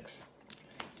of 6.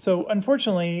 So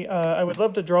unfortunately, I would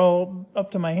love to draw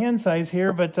up to my hand size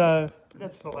here, but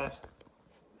that's the last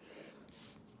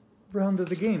round of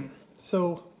the game.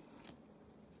 So,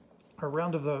 or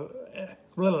round of the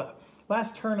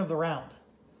last turn of the round.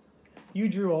 You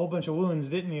drew a whole bunch of wounds,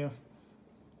 didn't you?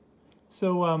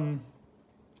 So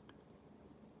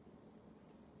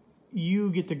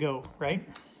you get to go, right?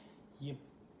 Yep.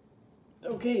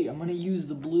 Okay, I'm gonna use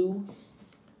the blue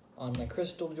on my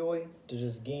Crystal Joy to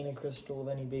just gain a crystal of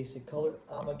any basic color.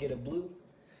 I'm gonna get a blue.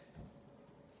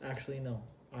 Actually, no.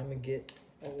 I'm gonna get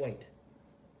a white.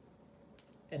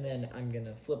 And then I'm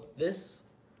gonna flip this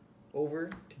over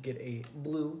to get a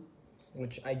blue,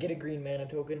 which I get a green mana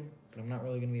token, but I'm not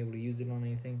really gonna be able to use it on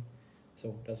anything, so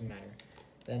it doesn't matter.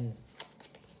 Then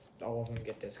all of them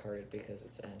get discarded because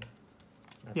it's end.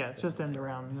 That's Yeah, just end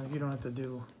around. You don't have to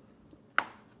do.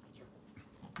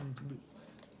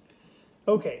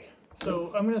 Okay,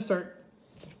 so I'm gonna start.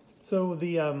 So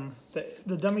the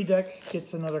dummy deck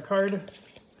gets another card,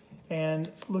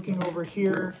 and looking over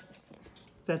here,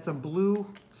 that's a blue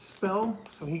spell,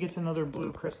 so he gets another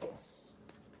blue crystal.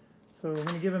 So I'm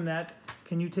gonna give him that.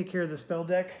 Can you take care of the spell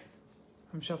deck?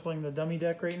 I'm shuffling the dummy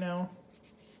deck right now.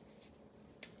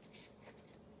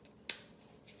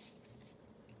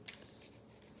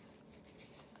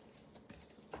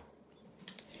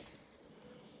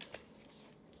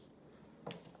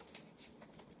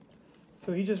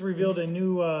 So he just revealed a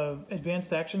new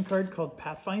advanced action card called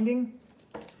Pathfinding,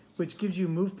 which gives you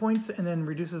move points and then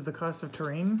reduces the cost of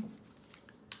terrain.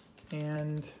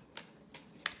 And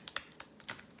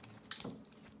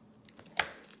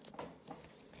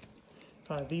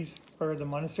these are the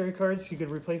monastery cards. You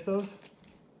could replace those.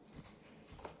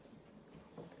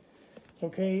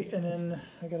 Okay, and then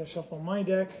I gotta shuffle my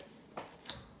deck.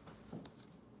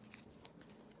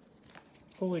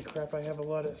 Holy crap, I have a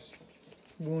lot of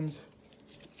wounds.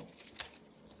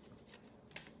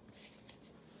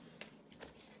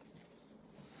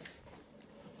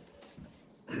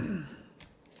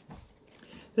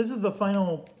 This is the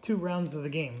final 2 rounds of the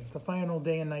game, the final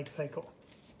day and night cycle.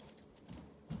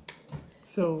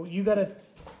 So you gotta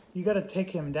take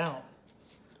him down.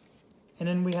 And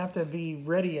then we have to be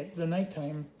ready at the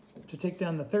nighttime to take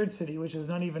down the 3rd city, which is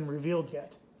not even revealed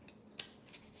yet.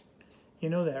 You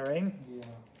know that, right? Yeah.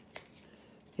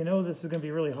 You know this is gonna be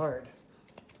really hard.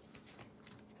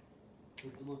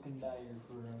 It's looking dire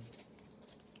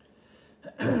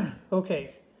for us.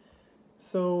 Okay,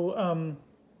 so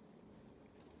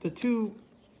the 2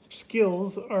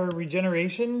 skills are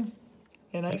regeneration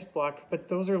and ice block, but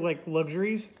those are like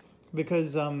luxuries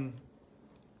because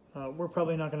we're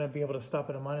probably not going to be able to stop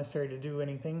at a monastery to do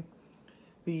anything.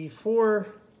 The 4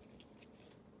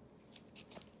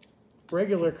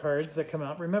 regular cards that come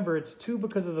out, remember it's 2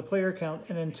 because of the player count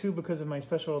and then 2 because of my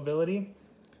special ability.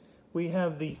 We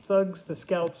have the thugs, the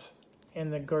scouts,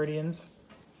 and the guardians.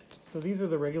 So these are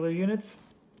the regular units.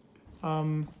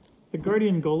 The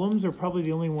guardian golems are probably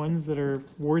the only ones that are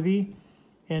worthy,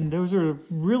 and those are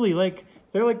really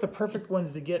they're like the perfect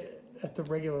ones to get at the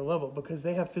regular level because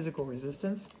they have physical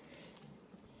resistance.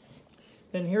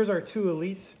 Then here's our 2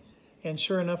 elites, and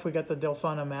sure enough we got the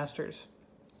Delphana Masters,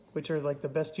 which are like the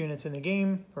best units in the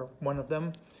game, or one of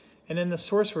them. And then the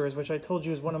sorcerers, which I told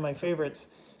you is one of my favorites,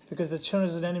 because the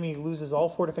chosen enemy loses all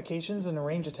fortifications and a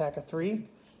range attack of 3,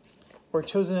 or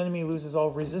chosen enemy loses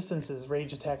all resistances,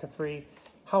 range attack of 3.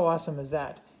 How awesome is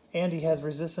that? And he has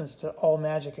resistance to all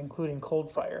magic, including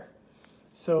cold fire.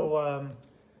 So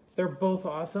they're both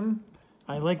awesome.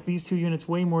 I like these 2 units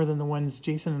way more than the ones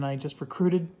Jason and I just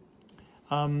recruited.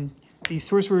 The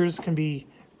sorcerers can be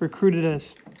recruited at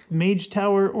a mage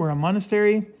tower or a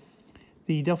monastery.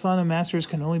 The Delphana Masters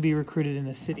can only be recruited in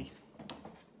a city.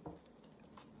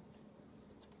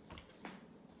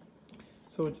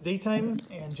 So it's daytime,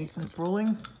 and Jason's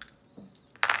rolling.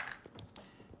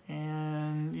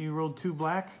 And you rolled 2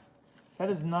 black. That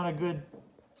is not a good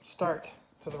start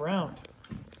to the round.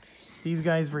 These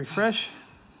guys refresh.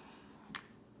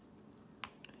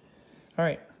 All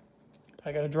right,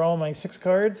 I gotta draw my 6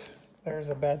 cards. There's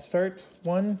a bad start.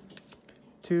 1,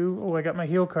 2, oh, I got my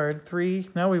heal card. 3,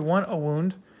 now we want a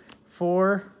wound.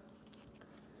 4,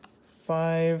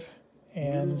 5,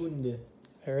 and Wound.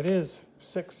 there it is,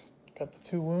 6. Got the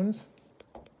 2 wounds.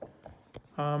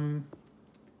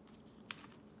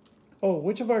 Oh,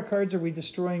 which of our cards are we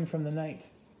destroying from the night?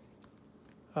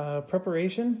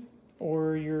 Preparation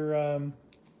or your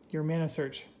mana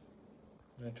search?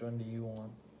 Which one do you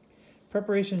want?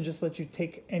 Preparation just lets you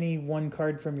take any 1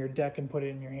 card from your deck and put it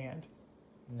in your hand.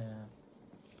 Nah.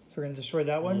 So we're going to destroy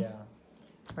that one? Yeah.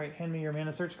 All right, hand me your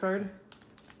mana search card.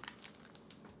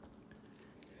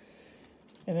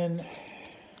 And then,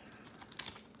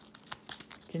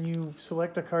 can you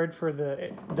select a card for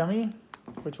the dummy?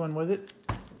 Which one was it?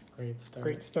 Great start.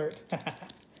 Great start.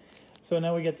 So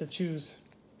now we get to choose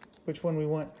which one we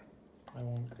want. I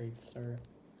want great start.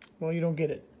 Well, you don't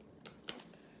get it.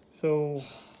 So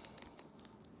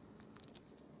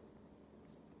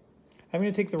I'm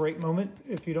going to take the right moment,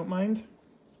 if you don't mind.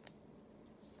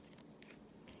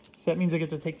 So that means I get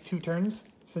to take 2 turns.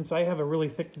 Since I have a really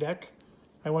thick deck,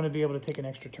 I want to be able to take an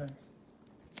extra turn.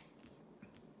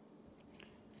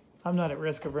 I'm not at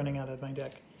risk of running out of my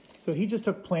deck. So he just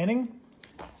took planning.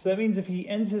 So that means if he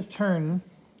ends his turn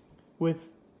with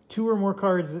 2 or more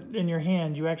cards in your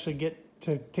hand, you actually get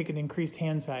to take an increased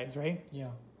hand size, right?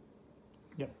 Yeah.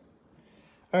 Yep.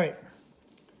 All right.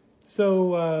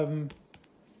 So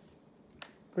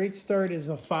great start is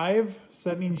a 5.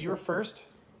 So that means you're first.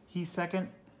 He's second.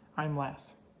 I'm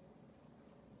last.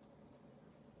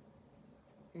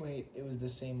 Wait, it was the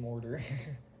same order.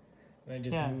 And I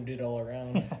just Yeah. moved it all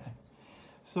around.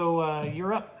 So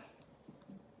you're up.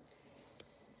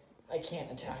 I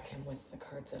can't attack him with the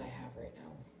cards that I have right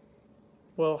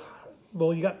now.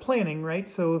 Well, you got planning, right?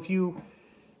 So if you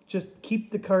just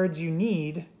keep the cards you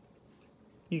need,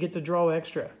 you get to draw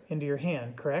extra into your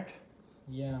hand, correct?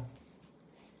 Yeah.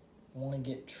 I want to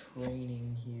get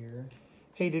training here.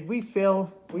 Hey, did we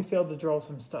fail? We failed to draw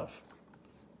some stuff.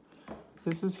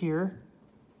 This is here,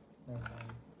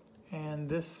 and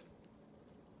this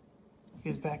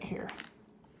is back here.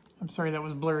 I'm sorry, that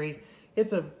was blurry.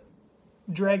 It's a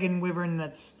dragon wyvern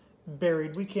that's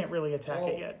buried. We can't really attack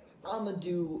it yet. I'm going to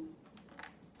do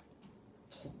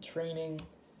training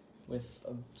with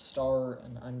a star,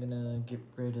 and I'm going to get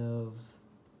rid of...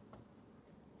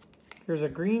 There's a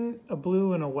green, a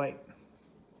blue, and a white.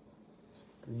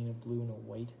 Green, a blue, and a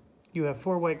white. You have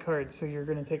 4 white cards, so you're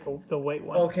going to take the white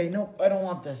one. Okay, nope, I don't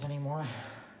want this anymore.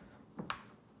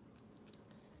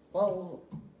 Well,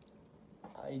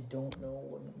 I don't know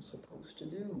what I'm supposed to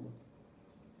do.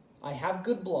 I have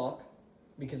good block,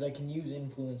 because I can use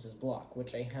influence as block,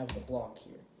 which I have the block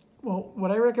here. Well,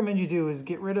 what I recommend you do is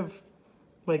get rid of,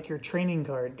 like, your training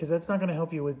card, because that's not going to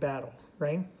help you with battle,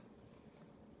 right?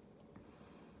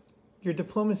 Your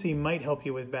diplomacy might help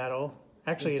you with battle.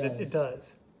 Actually, it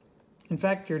does. In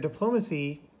fact, your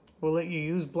diplomacy will let you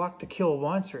use block to kill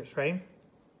monsters, right?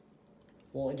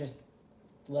 Well, it just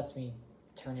lets me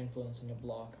turn influence into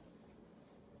block.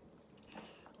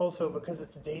 Also, because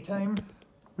it's daytime,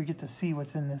 we get to see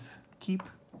what's in this keep.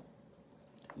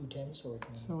 U10 sword.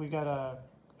 So we got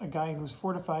a guy who's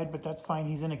fortified, but that's fine.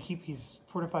 He's in a keep. He's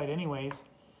fortified anyways.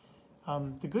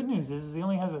 The good news is he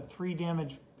only has a 3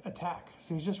 damage attack,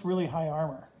 so he's just really high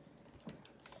armor.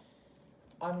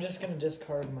 I'm just going to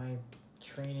discard my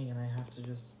training, and I have to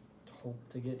just hope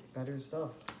to get better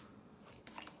stuff.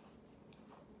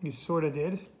 You sort of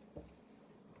did.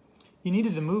 You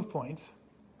needed the move points.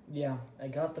 Yeah, I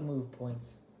got the move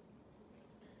points.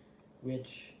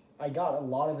 Which, I got a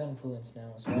lot of influence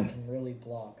now, so I can really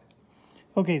block.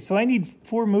 Okay, so I need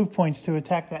 4 move points to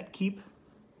attack that keep.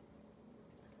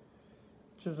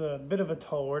 Which is a bit of a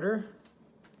tall order.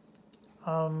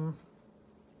 I'm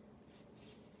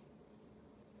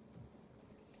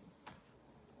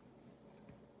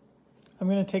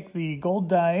going to take the gold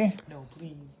die. No,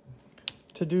 please.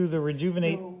 To do the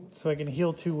rejuvenate, No. so I can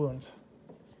heal 2 wounds.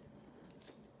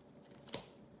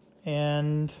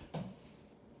 And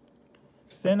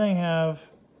then I have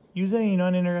use any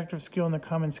non-interactive skill in the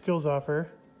common skills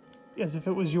offer as if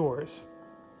it was yours.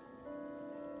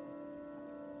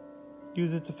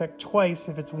 Use its effect twice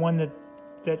if it's one that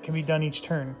can be done each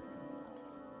turn.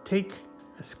 Take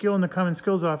a skill in the common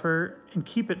skills offer and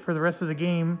keep it for the rest of the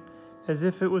game as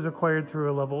if it was acquired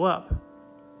through a level up.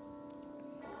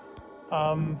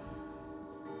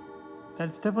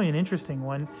 That's definitely an interesting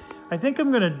one. I think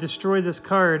I'm going to destroy this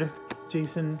card,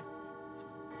 Jason.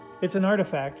 It's an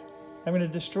artifact. I'm going to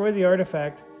destroy the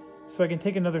artifact so I can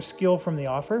take another skill from the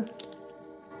offer.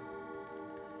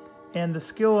 And the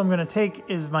skill I'm going to take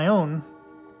is my own,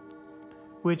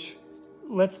 which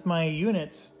lets my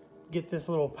units get this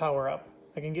little power up.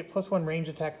 I can get +1 range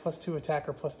attack, +2 attack,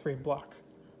 or +3 block.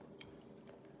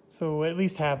 So at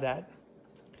least have that.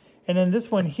 And then this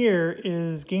one here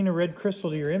is gain a red crystal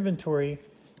to your inventory,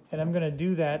 and I'm going to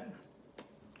do that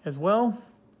as well.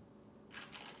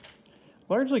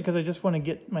 Largely because I just want to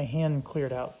get my hand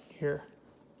cleared out here.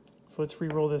 So let's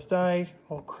re-roll this die.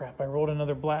 Oh crap, I rolled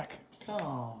another black.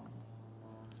 Come.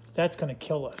 That's going to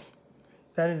kill us.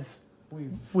 That is...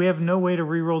 We have no way to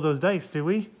re-roll those dice, do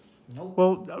we? Nope.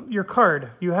 Well, your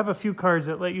card. You have a few cards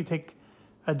that let you take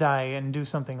a die and do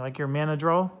something, like your mana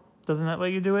draw. Doesn't that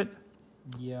let you do it?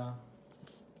 Yeah.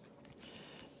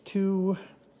 2,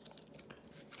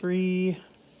 3,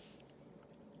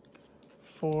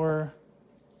 4,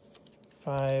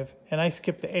 5, and I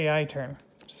skipped the AI turn,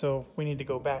 so we need to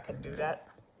go back and do that.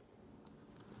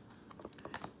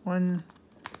 1,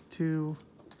 2,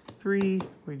 3,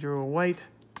 we drew a white,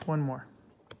 1 more.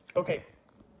 Okay.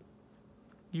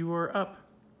 You are up.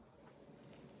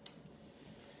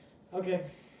 Okay.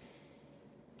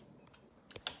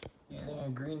 Using a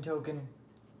green token,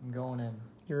 I'm going in.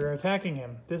 You're attacking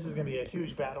him. This is going to be a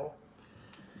huge battle.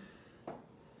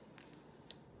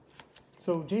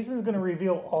 So Jason's going to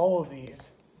reveal all of these.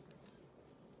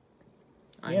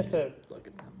 He has to look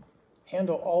at them.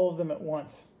 handle all of them at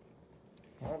once.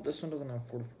 Well, this one doesn't have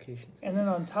fortifications. And then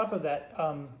on top of that,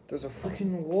 There's a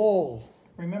freaking wall.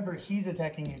 remember he's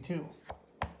attacking you too.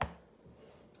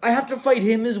 I have to fight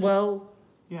him as well.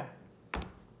 Yeah.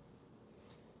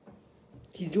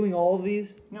 He's doing all of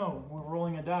these? No, we're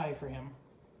rolling a die for him.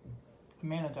 A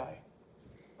mana die.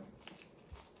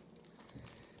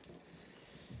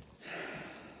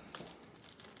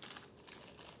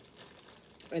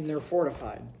 And they're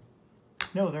fortified.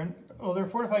 No, they're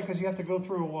fortified because you have to go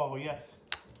through a wall, yes.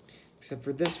 Except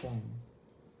for this one.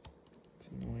 It's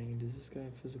annoying. Does this guy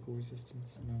have physical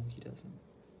resistance? No, he doesn't.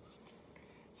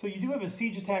 So you do have a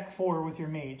siege attack 4 with your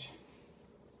mage.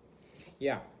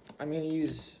 Yeah. I'm going to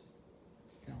use...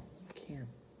 No, I can't.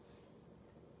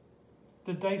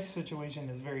 The dice situation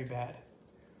is very bad.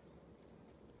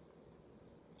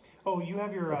 Oh, you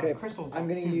have your Okay, crystals back I'm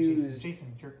gonna too, use...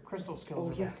 Jason, your crystal skills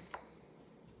Oh, are yeah. back.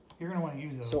 You're going to want to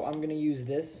use those. So I'm going to use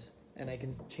this, and I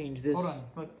can change this. Hold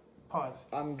on, pause.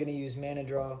 I'm going to use mana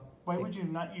draw. Why would you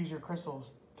not use your crystal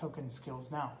token skills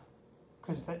now?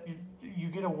 Because that you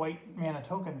get a white mana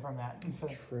token from that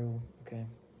instead of... True. Okay.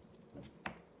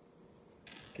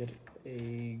 Get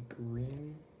a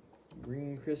green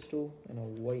crystal and a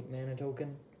white mana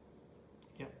token.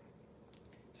 Yep.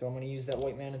 So I'm going to use that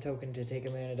white mana token to take a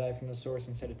mana die from the source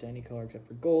and set it to any color except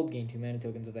for gold. Gain 2 mana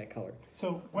tokens of that color.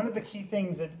 So one of the key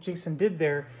things that Jason did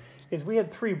there is we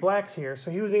had 3 blacks here,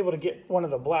 so he was able to get one of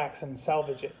the blacks and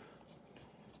salvage it.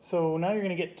 So now you're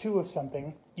going to get 2 of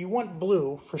something. You want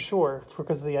blue for sure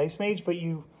because of the Ice Mage, but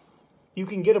you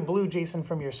can get a blue, Jason,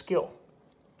 from your skill.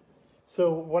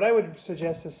 So what I would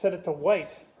suggest is set it to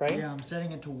white, right? Yeah, I'm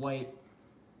setting it to white.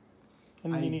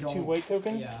 And then you need 2 white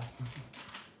tokens? Yeah.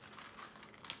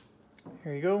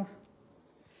 Here you go.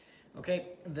 Okay,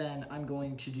 then I'm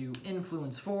going to do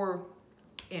Influence 4,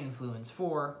 Influence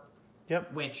 4.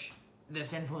 Yep. Which,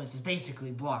 this influence is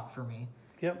basically block for me.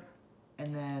 Yep.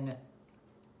 And then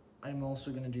I'm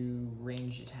also going to do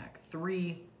Ranged Attack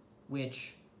 3,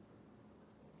 which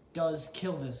does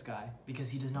kill this guy because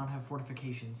he does not have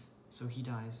fortifications, so he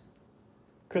dies.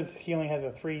 Because he only has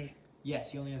a 3.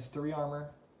 Yes, he only has 3 armor.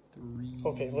 3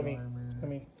 Okay, let me.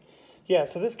 armor. Yeah,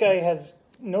 so this guy has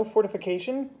no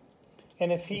fortification,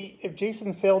 and if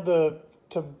Jason failed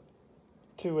to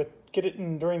get it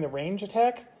in during the range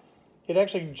attack, it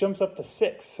actually jumps up to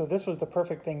 6. So this was the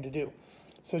perfect thing to do.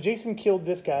 So Jason killed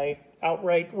this guy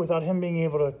outright without him being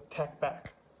able to attack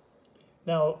back.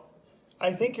 Now,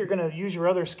 I think you're going to use your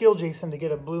other skill, Jason, to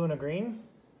get a blue and a green.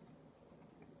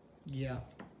 Yeah.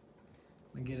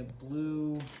 I'm going to get a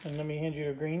blue. And let me hand you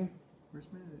a green. Where's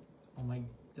my other? Oh, my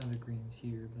other green's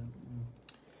here. But,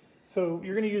 So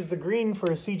you're going to use the green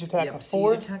for a siege attack yep, of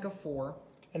 4. Siege attack of 4.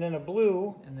 And then a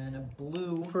blue. And then a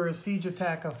blue. For a siege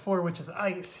attack of 4, which is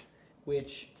ice.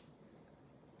 Which...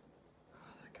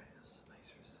 Oh, that guy has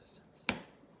ice resistance.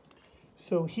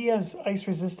 So he has ice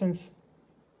resistance.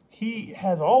 He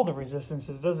has all the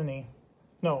resistances, doesn't he?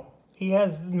 No, he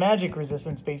has magic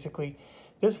resistance, basically.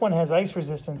 This one has ice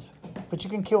resistance, but you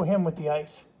can kill him with the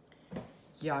ice.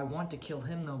 Yeah, I want to kill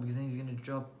him, though, because then he's going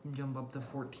to jump up to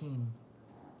 14.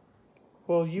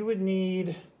 Well, you would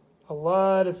need a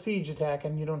lot of siege attack,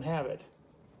 and you don't have it.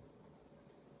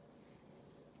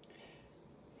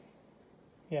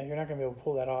 Yeah, you're not going to be able to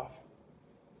pull that off.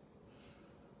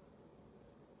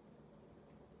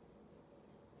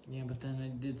 Yeah, but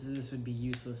then this would be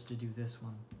useless to do this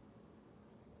one.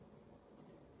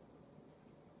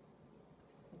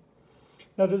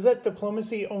 Now, does that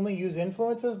diplomacy only use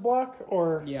influences block,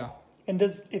 or? Yeah. And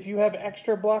does if you have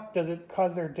extra block, does it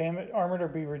cause their armor to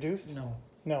be reduced? No.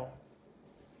 No.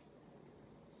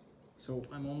 So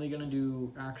I'm only gonna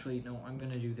do. Actually, no. I'm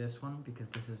gonna do this one because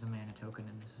this is a mana token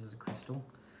and this is a crystal.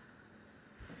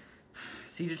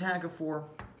 Siege attack of 4,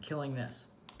 killing this.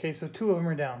 Okay, so 2 of them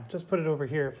are down. Just put it over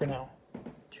here for now.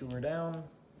 2 are down.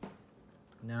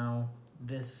 Now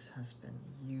this has been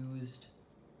used.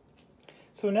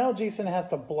 So now Jason has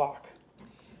to block.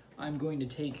 I'm going to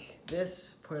take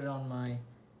this, put it on my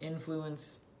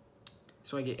influence.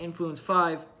 So I get influence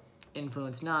 5,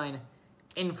 influence 9,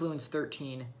 influence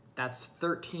 13. That's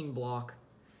 13 block.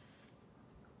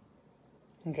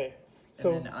 Okay.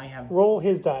 So and then I have roll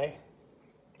his die.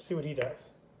 See what he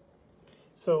does.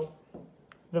 So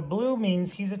the blue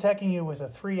means he's attacking you with a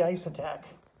 3 ice attack.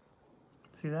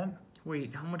 See that?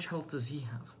 Wait, how much health does he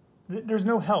have? There's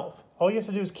no health. All you have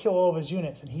to do is kill all of his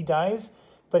units and he dies,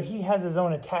 but he has his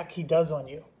own attack he does on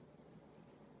you.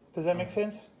 Does that make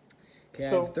sense? Okay,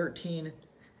 So, I have 13.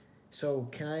 So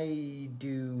can I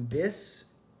do this?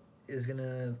 Is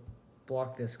gonna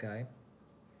block this guy.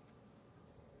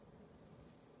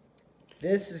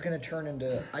 This is gonna turn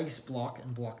into ice block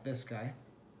and block this guy.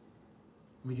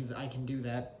 Because I can do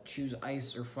that. Choose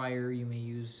ice or fire. You may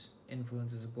use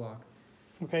influence as a block.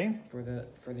 Okay. For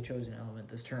the chosen element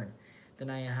this turn. Then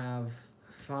I have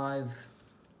 5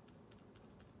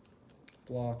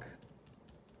 block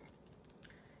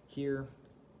here,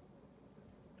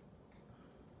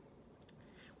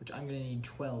 which I'm gonna need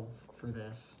 12 for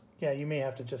this. Yeah, you may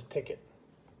have to just take it.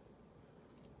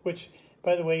 Which,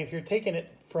 by the way, if you're taking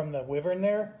it from the wyvern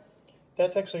there,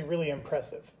 that's actually really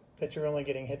impressive that you're only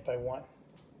getting hit by 1.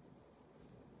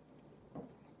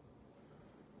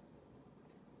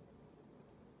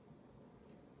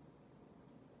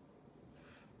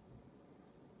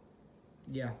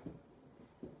 Yeah.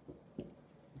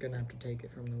 Gonna have to take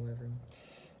it from the wyvern.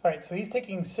 Alright, so he's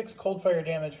taking 6 cold fire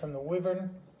damage from the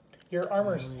wyvern. Your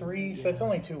armor's 3, so that's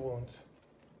only 2 wounds.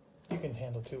 You can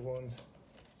handle 2 wounds.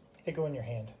 They go in your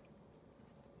hand.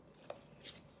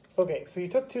 Okay, so you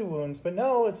took 2 wounds, but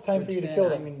now it's time for you to kill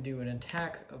them. I'm gonna do an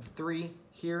attack of 3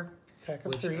 here. Attack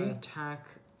of 3.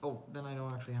 Oh, then I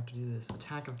don't actually have to do this.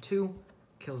 Attack of 2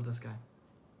 kills this guy.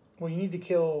 Well, you need to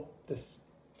kill this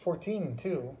 14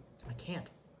 too. I can't.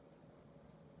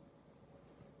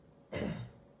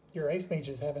 Your ice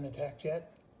mages haven't attacked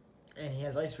yet. And he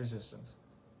has ice resistance.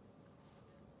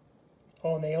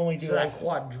 Oh, and they only do So that ice.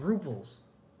 quadruples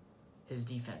his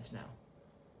defense now.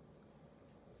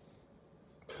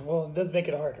 Well, it does make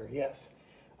it harder, yes.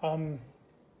 I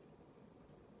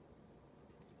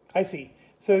see.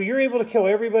 So you're able to kill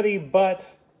everybody but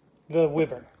the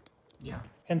wyvern. Yeah.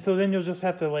 And so then you'll just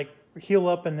have to like heal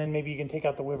up and then maybe you can take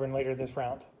out the wyvern later this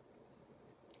round.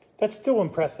 That's still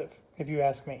impressive, if you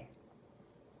ask me.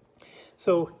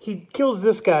 So he kills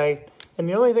this guy, and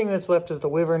the only thing that's left is the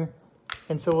wyvern,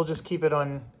 and so we'll just keep it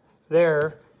on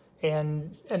there,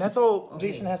 and that's all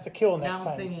Jason has to kill next time.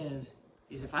 Now the thing is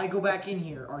if I go back in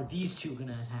here, are these two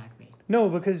gonna attack me? No,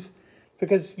 because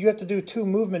you have to do 2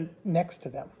 movement next to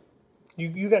them.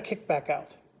 You got kicked back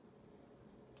out.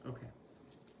 Okay.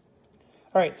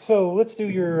 All right, so let's do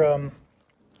your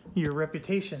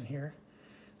reputation here.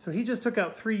 So he just took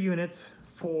out 3 units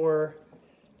for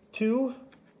 2.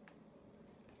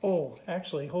 Oh,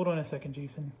 actually, hold on a second,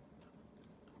 Jason.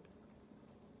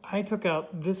 I took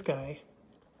out this guy.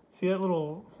 See that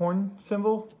little horn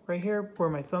symbol right here where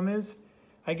my thumb is?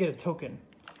 I get a token.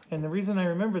 And the reason I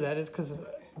remember that is because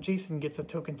Jason gets a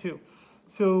token too.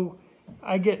 So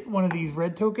I get one of these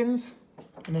red tokens,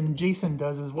 and then Jason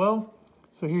does as well.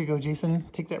 So here you go, Jason.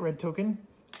 Take that red token.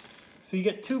 So you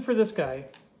get 2 for this guy.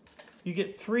 You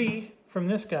get 3 from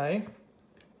this guy.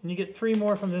 And you get 3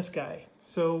 more from this guy.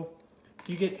 So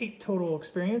you get 8 total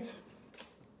experience.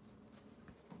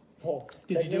 Well,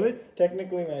 did you do it?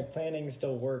 Technically, my planning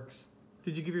still works.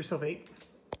 Did you give yourself 8?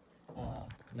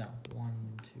 No. 1,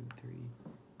 2, 3,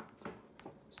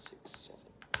 4, 6, 7,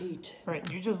 8. All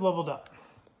right, you just leveled up.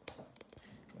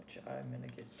 Which I'm gonna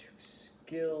get 2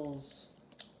 skills.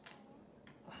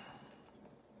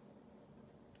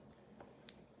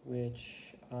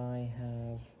 Which I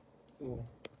have. Ooh.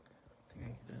 I think I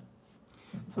get that.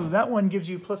 So that one gives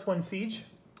you +1 siege.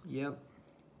 Yep.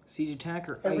 Siege attack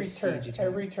or Every ice turn. siege attack?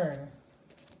 Every turn.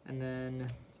 And then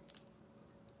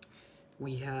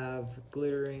we have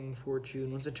glittering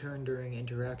fortune. Once a turn during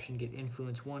interaction, get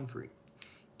influence 1 for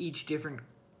each different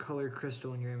colored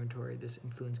crystal in your inventory. This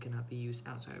influence cannot be used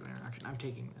outside of interaction. I'm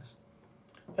taking this.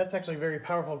 That's actually very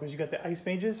powerful because you got the ice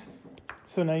mages.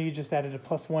 So now you just added a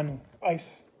 +1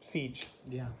 ice siege.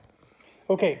 Yeah.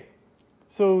 Okay.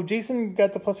 So Jason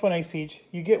got the +1 ice siege.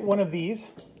 You get one of these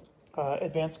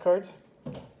advanced cards.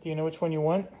 Do you know which one you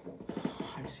want?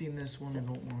 I've seen this one. I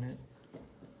don't want it.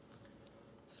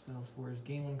 Spell force.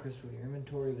 Gain 1 crystal in your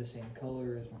inventory of the same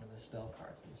color as one of the spell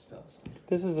cards in the spell slot.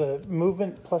 This is a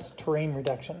movement plus terrain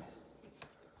reduction.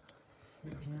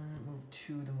 Movement. Move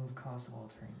 2. The move cost of all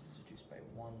terrains is reduced by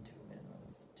 1 to a minimum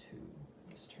of 2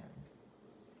 this turn.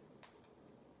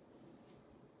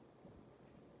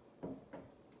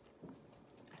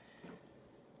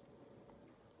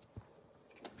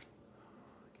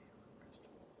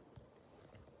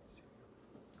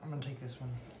 I'm gonna take this one.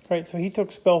 All right, so he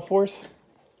took spell force.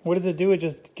 What does it do? It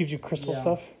just gives you crystal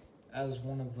stuff? As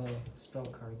one of the spell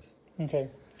cards. Okay.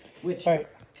 Which, all right.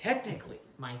 Technically,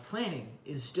 my planning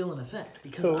is still in effect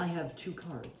because So, I have 2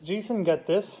 cards. Jason got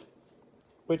this,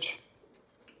 which...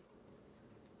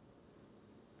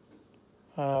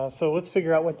 so let's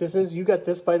figure out what this is. You got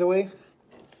this, by the way.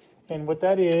 And what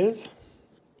that is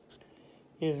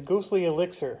Ghostly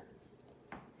Elixir.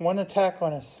 1 attack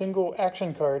on a single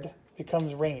action card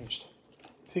becomes ranged.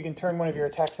 So you can turn one of your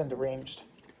attacks into ranged.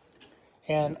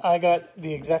 And I got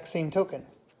the exact same token.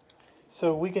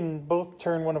 So we can both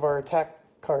turn one of our attack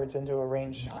cards into a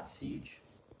ranged. Not siege.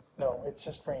 No, it's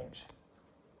just range.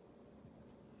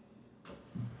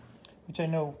 Which I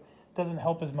know doesn't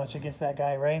help as much against that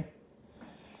guy, right?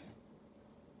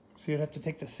 So you'd have to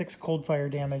take the 6 cold fire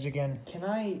damage again. Can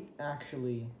I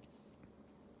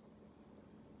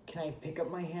pick up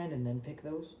my hand and then pick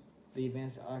those? The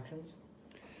advanced actions?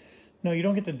 No, you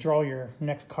don't get to draw your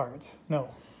next cards. No.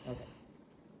 Okay.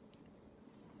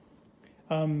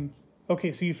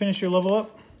 Okay, so you finish your level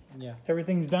up? Yeah.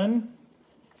 Everything's done?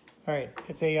 All right,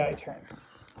 it's AI turn.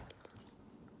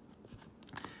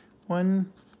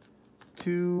 1,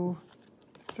 2,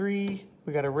 3.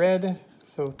 We got a red,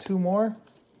 so 2 more.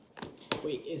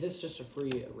 Wait, is this just a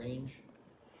free range?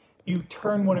 You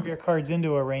turn one of your cards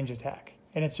into a range attack,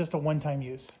 and it's just a one-time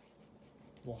use.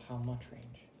 Well, how much range?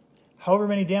 However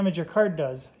many damage your card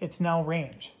does, it's now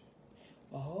range.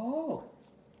 Oh.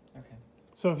 Okay.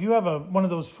 So if you have one of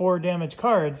those 4 damage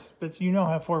cards, but you now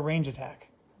have 4 range attack.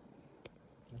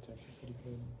 That's actually pretty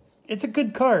good. It's a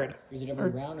good card. Is it every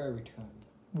round or every turn?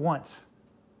 Once.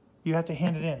 You have to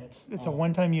hand it in. It's a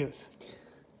one-time use.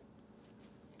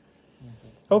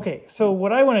 Okay, so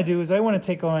what I want to do is I want to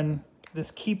take on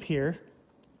this keep here,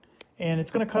 And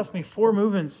it's going to cost me 4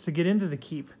 movements to get into the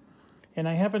keep. And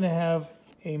I happen to have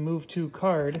a move 2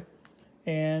 card.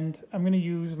 And I'm going to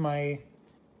use my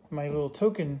little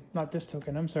token, not this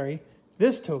token, I'm sorry,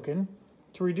 this token,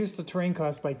 to reduce the terrain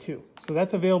cost by 2. So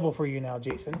that's available for you now,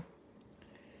 Jason.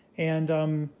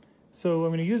 And so I'm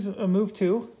going to use a move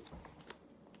 2.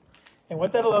 And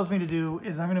what that allows me to do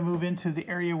is I'm going to move into the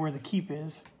area where the keep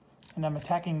is. And I'm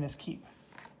attacking this keep.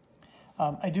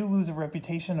 I do lose a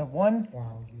reputation of 1.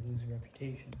 Wow, you lose a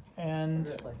reputation. And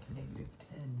you're at like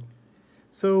 -10.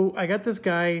 So I got this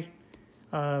guy.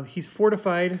 He's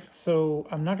fortified, so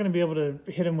I'm not going to be able to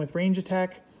hit him with range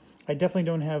attack. I definitely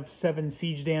don't have 7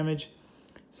 siege damage.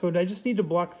 So I just need to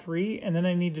block 3, and then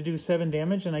I need to do 7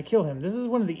 damage, and I kill him. This is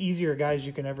one of the easier guys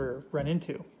you can ever run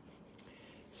into.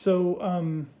 So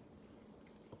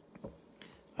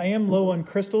I am low on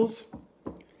crystals.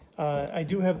 I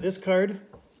do have this card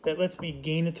that lets me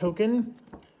gain a token,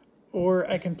 or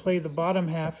I can play the bottom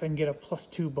half and get a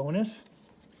 +2 bonus.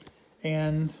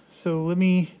 And so let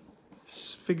me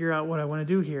figure out what I want to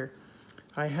do here.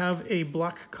 I have a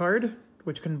block card,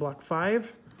 which can block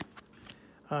 5.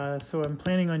 So I'm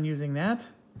planning on using that.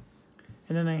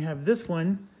 And then I have this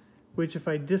one, which if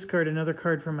I discard another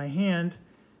card from my hand,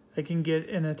 I can get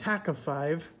an attack of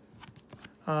 5.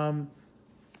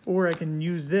 Or I can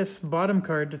use this bottom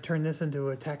card to turn this into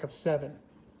an attack of 7.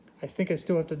 I think I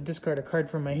still have to discard a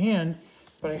card from my hand,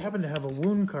 but I happen to have a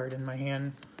wound card in my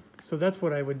hand, so that's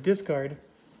what I would discard.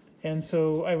 And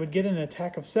so I would get an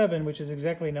attack of 7, which is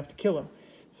exactly enough to kill him.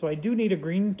 So I do need a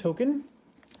green token,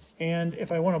 and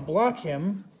if I want to block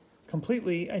him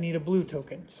completely, I need a blue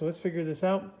token. So let's figure this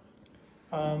out.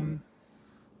 I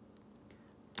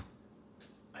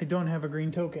don't have a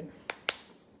green token.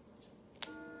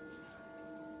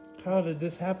 How did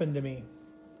this happen to me?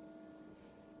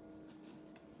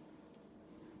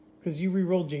 Because you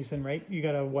re-rolled, Jason, right? You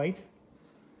got a white?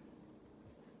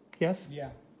 Yes? Yeah.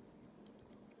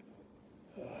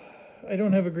 I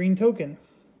don't have a green token.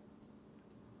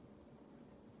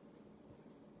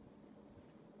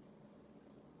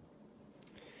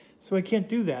 So I can't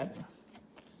do that.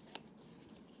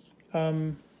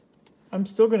 I'm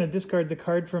still going to discard the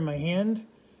card from my hand.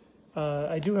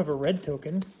 I do have a red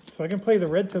token, so I can play the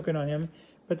red token on him,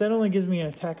 but that only gives me an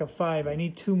attack of 5. I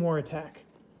need 2 more attack.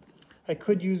 I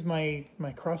could use my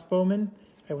crossbowman.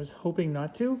 I was hoping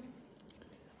not to.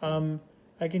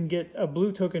 I can get a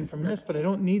blue token from this, but I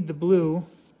don't need the blue.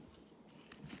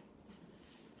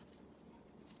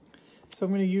 So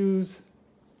I'm going to use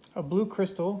a blue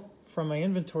crystal from my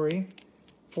inventory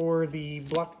for the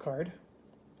block card.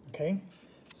 Okay,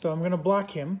 so I'm going to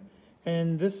block him,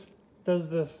 and this does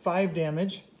the 5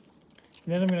 damage.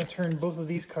 And then I'm going to turn both of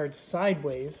these cards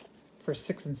sideways for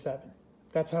 6 and 7.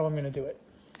 That's how I'm going to do it.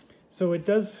 So it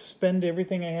does spend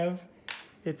everything I have.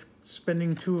 It's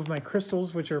spending 2 of my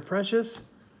crystals, which are precious.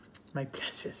 My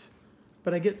precious.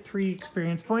 But I get 3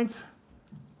 experience points.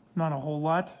 Not a whole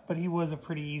lot, but he was a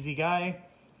pretty easy guy.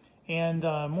 And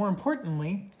more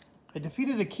importantly, I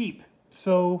defeated a keep.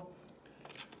 So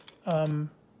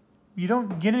you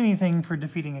don't get anything for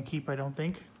defeating a keep, I don't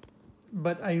think.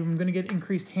 But I'm going to get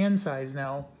increased hand size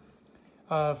now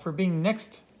for being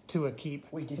next to a keep.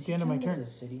 Wait, at the end of my turn. a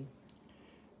city?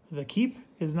 The keep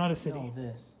is not a city. No,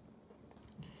 this.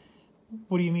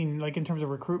 What do you mean, like in terms of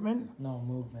recruitment? No,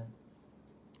 movement.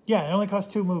 Yeah, it only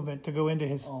costs 2 movement to go into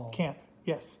his camp.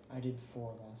 Yes. I did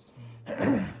 4 last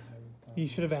time. You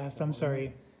should have asked. I'm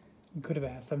sorry. You could have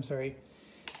asked. I'm sorry.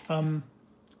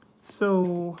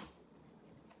 So,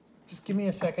 just give me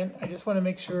a second. I just want to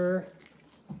make sure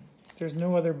there's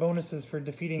no other bonuses for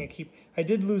defeating a keep. I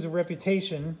did lose a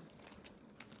reputation.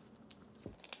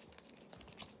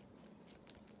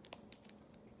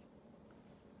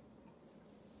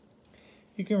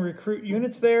 You can recruit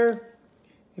units there.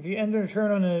 If you end a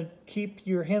turn on a keep,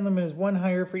 your hand limit is 1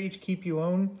 higher for each keep you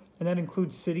own, and that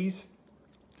includes cities.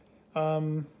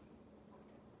 Yeah,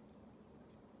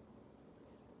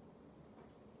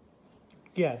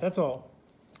 that's all.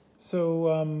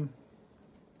 So,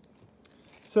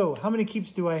 so how many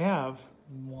keeps do I have?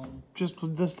 1. Just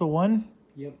this the one?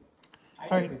 Yep. I All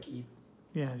took right. a keep.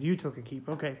 Yeah, you took a keep.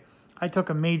 Okay. I took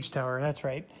a mage tower. That's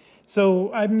right.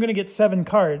 So I'm going to get 7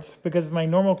 cards because my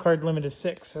normal card limit is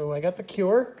 6. So I got the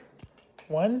cure.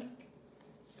 1,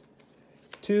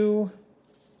 2,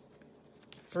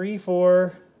 3,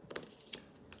 4,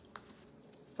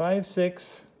 5,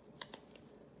 6,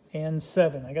 and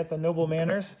 7. I got the noble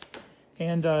manners.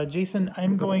 And Jason,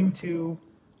 I'm going to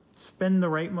spend the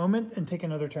right moment and take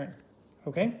another turn.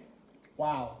 Okay?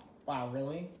 Wow. Wow,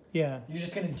 really? Yeah. You're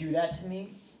just going to do that to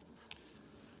me?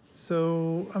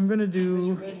 So I'm going to I was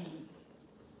do... ready.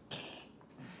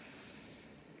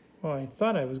 Well, I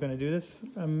thought I was going to do this.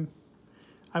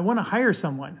 I want to hire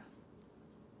someone.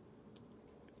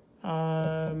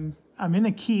 I'm in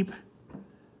a keep.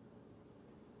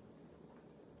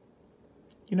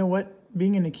 You know what?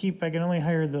 Being in a keep, I can only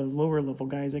hire the lower level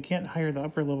guys. I can't hire the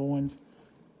upper level ones.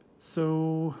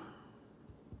 So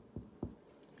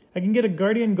I can get a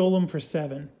guardian golem for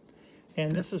 7.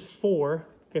 And this is 4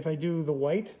 if I do the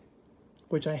white,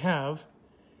 which I have.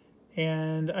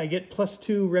 And I get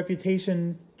 +2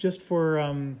 reputation just for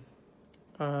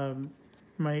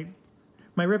my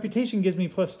reputation gives me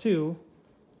 +2.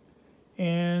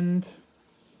 And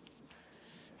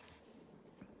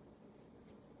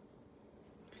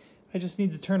I just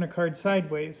need to turn a card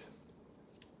sideways.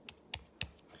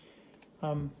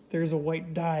 There's a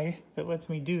white die that lets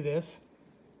me do this.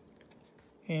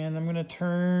 And I'm going to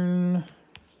turn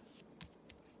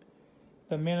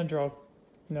the mana draw,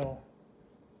 no,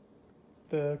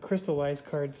 the crystallized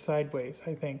card sideways,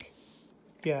 I think.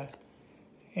 Yeah.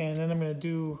 And then I'm going to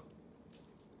do,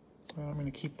 well, I'm going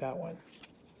to keep that one.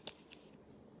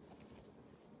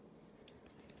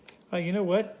 You know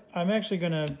what? I'm actually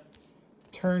going to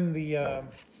turn the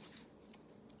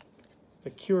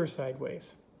cure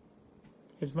sideways.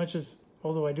 As much as,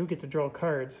 although I do get to draw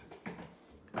cards,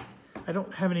 I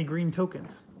don't have any green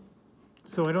tokens.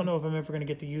 So I don't know if I'm ever going to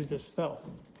get to use this spell.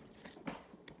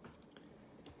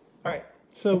 Alright,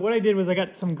 so what I did was I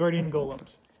got some guardian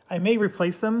golems. I may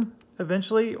replace them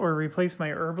eventually, or replace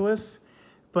my herbalists,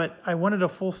 but I wanted a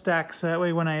full stack so that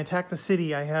way when I attack the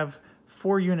city I have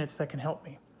 4 units that can help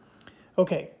me.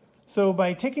 Okay, so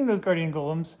by taking those guardian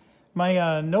golems,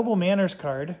 my noble manners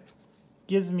card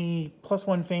gives me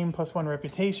 +1 fame, +1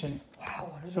 reputation.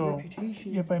 Wow, what is So,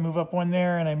 reputation? yep, I move up 1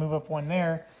 there, and I move up 1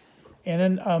 there. And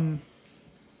then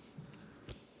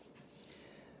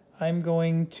I'm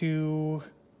going to...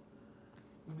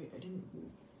 Wait, I didn't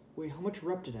move. Wait, how much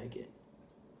rep did I get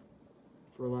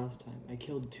for last time? I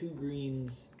killed 2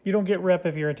 greens. You don't get rep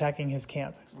if you're attacking his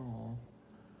camp. Oh.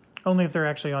 Only if they're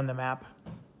actually on the map.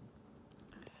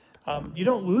 You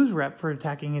don't lose rep for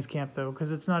attacking his camp, though,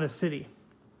 because it's not a city.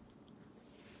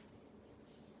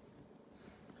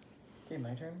 Okay,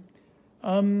 my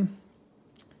turn.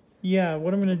 Yeah,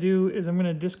 what I'm going to do is I'm going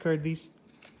to discard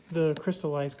the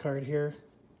crystallized card here.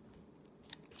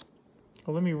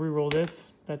 Well, let me re-roll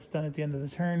this. That's done at the end of the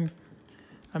turn.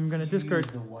 I'm going to discard...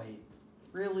 Use the white.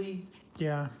 Really?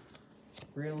 Yeah.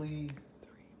 Really?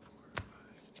 3, 4,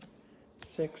 5,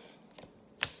 6,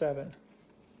 7.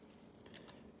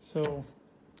 So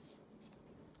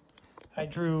I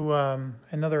drew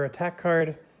another attack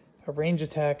card, a range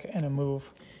attack, and a move.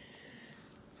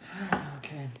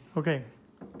 Okay. Okay.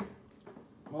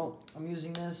 Well, I'm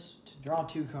using this to draw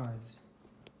 2 cards.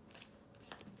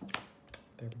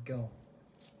 There we go.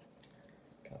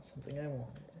 Got something I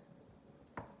wanted.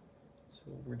 So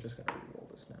we're just gonna re-roll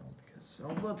this now because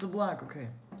lots of black. Okay.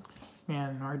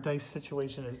 Man, our dice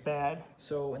situation is bad.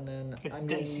 So and then It's I'm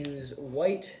going to dicey. use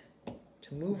white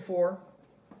to move 4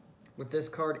 with this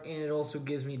card, and it also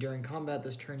gives me during combat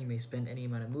this turn you may spend any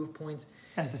amount of move points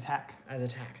As attack. as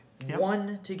attack. Yep.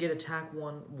 1 to get attack,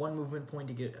 1 movement point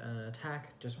to get an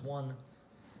attack, just 1.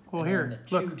 Well, and here, then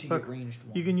 2 look, to look. get ranged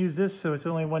 1. You can use this so it's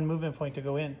only 1 movement point to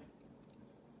go in. It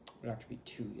would have to be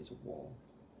 2 as a wall.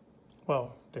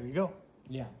 Well, there you go.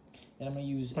 Yeah. Then I'm going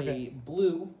to use Okay. a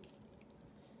blue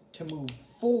to move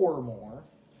 4 more.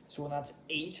 So when that's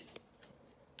 8.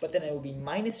 But then it will be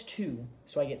 -2,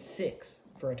 so I get 6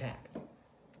 for attack.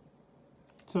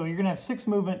 So you're going to have 6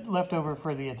 movement left over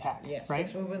for the attack, Yeah, right?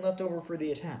 6 movement left over for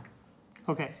the attack.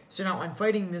 Okay. So now I'm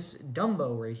fighting this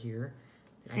Dumbo right here.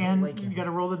 I don't And like him. you got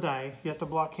to roll the die. You have to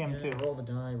block him, Yeah, too. roll the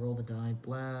die.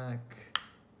 Black.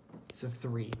 It's a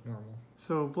 3, normal.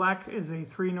 So black is a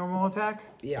 3 normal attack,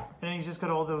 Yeah. and then he's just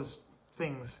got all those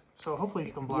things. So hopefully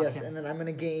you can block Yes, him. and then I'm going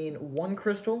to gain 1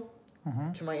 crystal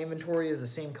Mhm. to my inventory is the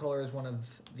same color as one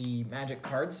of the magic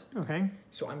cards. Okay.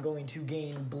 So I'm going to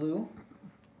gain blue.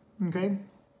 Okay.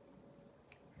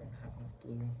 I don't have enough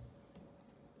blue.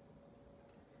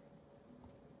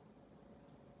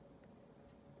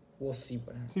 We'll see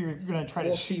what happens. So you're going to try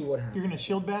We'll to... see what You're happens. going to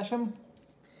shield bash him,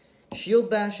 Shield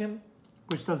bash him,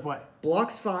 which does what?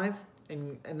 blocks 5,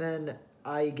 and then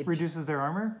I get Reduces their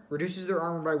armor? reduces their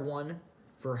armor by 1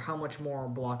 for how much more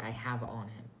block I have on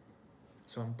him.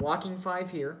 So I'm blocking 5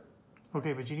 here.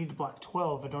 Okay, but you need to block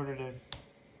 12 in order to...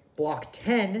 Block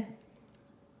 10.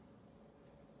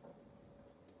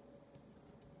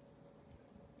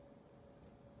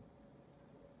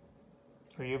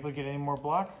 Are you able to get any more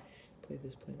block? Play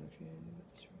this, play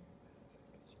next.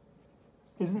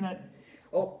 Isn't that...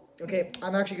 Oh, okay.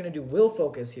 I'm actually going to do will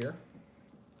focus here.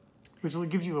 Which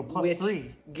gives you a plus which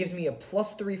 3. gives me a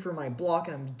plus 3 for my block,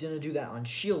 and I'm going to do that on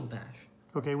shield bash.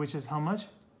 Okay, which is how much?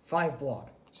 5 block.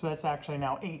 So that's actually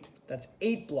now 8. That's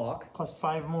 8 block. Plus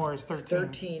 5 more is 13.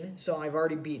 13, so I've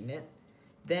already beaten it.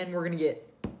 Then we're going to get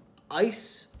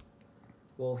ice.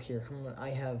 Well, here, I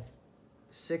have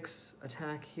 6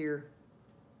 attack here.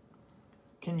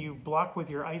 Can you block with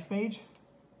your Ice Mage?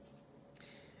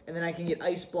 And then I can get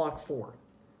ice block 4,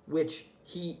 which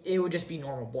it would just be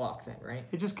normal block then, right?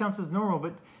 It just counts as normal,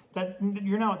 but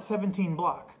you're now at 17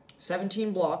 block.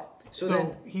 17 block. So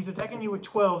then he's attacking you with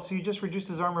 12, so you just reduced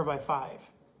his armor by 5.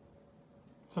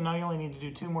 So now you only need to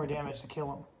do 2 more damage to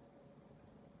kill him.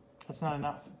 That's not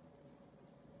enough.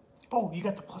 Oh, you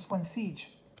got the +1 siege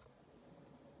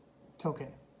token.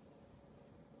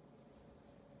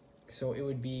 So it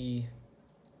would be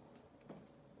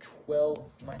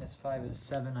 12 minus 5 is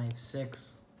 7. I have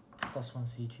 6. +1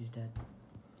 siege, he's dead.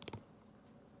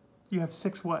 You have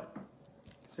 6 what?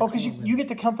 6 oh, because you get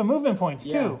to count the movement points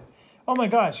too. Oh my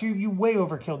gosh, you way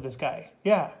overkilled this guy.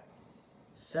 Yeah.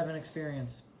 7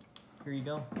 experience. Here you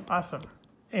go. Awesome.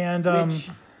 And which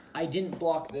I didn't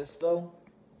block this though.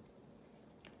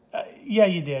 Yeah,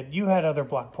 you did. You had other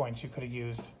block points you could have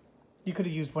used. You could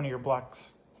have used one of your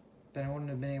blocks. Then I wouldn't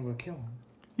have been able to kill him.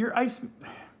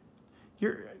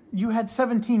 You had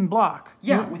 17 block.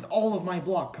 Yeah, with all of my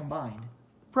block combined.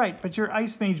 Right, but your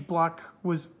Ice Mage block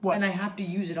was what? And I have to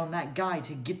use it on that guy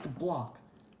to get the block.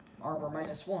 Armor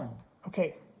 -1.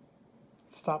 Okay.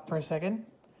 Stop for a second.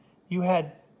 You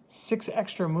had 6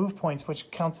 extra move points, which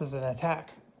counts as an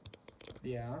attack.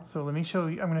 Yeah. So let me show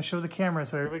you. I'm going to show the camera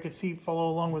so everybody can follow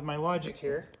along with my logic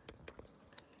here.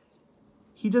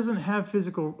 He doesn't have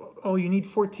physical... Oh, you need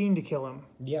 14 to kill him.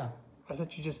 Yeah. I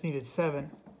thought you just needed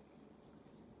 7.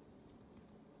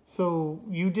 So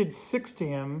you did 6 to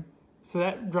him, so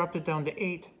that dropped it down to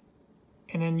 8.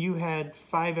 And then you had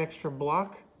 5 extra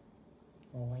block.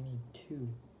 Oh, I need 2.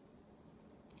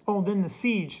 Oh, then the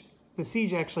siege. The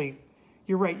siege actually...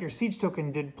 You're right, your siege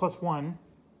token did +1.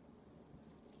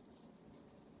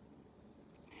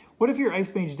 What if your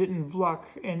Ice Mage didn't block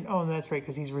and... Oh, that's right,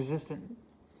 because he's resistant.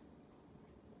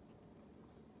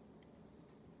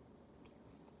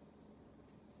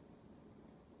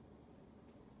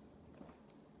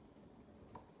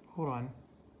 Hold on.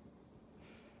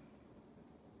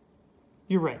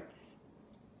 You're right.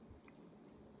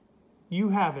 You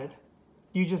have it.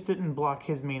 You just didn't block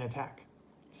his main attack.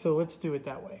 So let's do it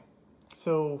that way.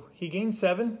 So he gained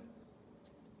 7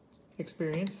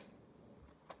 experience.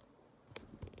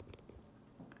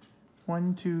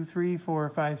 1, 2, 3, 4,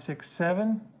 5, 6,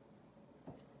 7.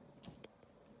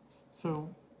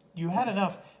 So you had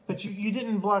enough, but you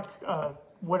didn't block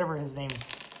whatever his name's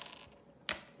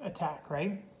attack,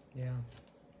 right? Yeah.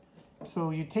 So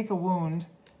you take a wound,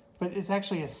 but it's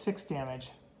actually a 6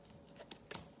 damage.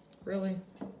 Really?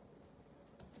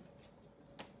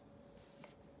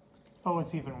 Oh,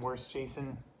 it's even worse,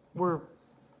 Jason. We're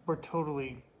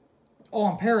totally... Oh,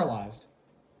 I'm paralyzed.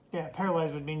 Yeah,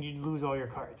 paralyzed would mean you'd lose all your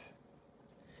cards.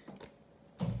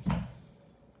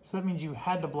 So that means you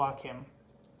had to block him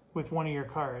with one of your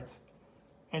cards.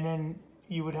 And then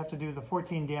you would have to do the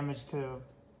 14 damage to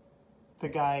the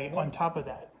guy on top of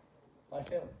that. I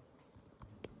failed.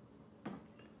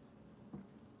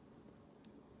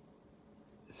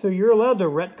 So you're allowed to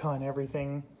retcon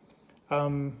everything. I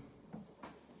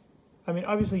mean,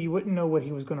 obviously you wouldn't know what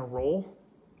he was going to roll.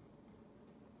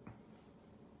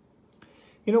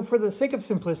 You know, for the sake of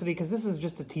simplicity, because this is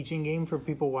just a teaching game for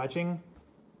people watching,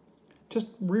 just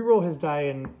re-roll his die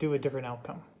and do a different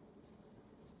outcome.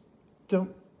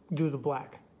 Don't do the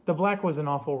black. The black was an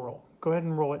awful roll. Go ahead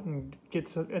and roll it and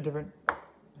get a different...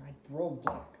 I rolled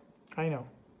black. I know.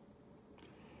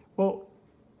 Well,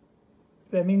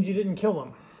 that means you didn't kill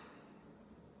him.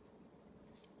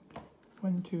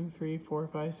 1, 2, 3, 4,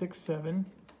 5, 6, 7.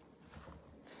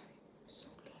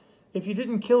 If you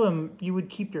didn't kill him, you would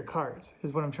keep your cards,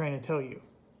 is what I'm trying to tell you.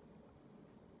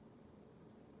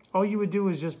 All you would do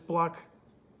is just block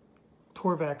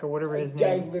Torvak or whatever his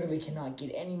name. I literally cannot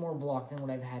get any more block than what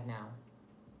I've had now.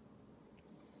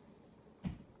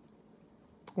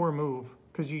 Or move,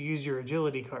 because you use your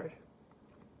agility card.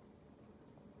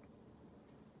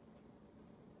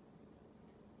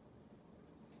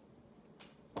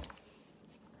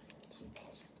 It's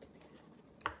impossible to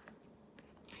beat.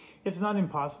 It's not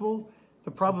impossible.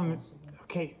 The problem is...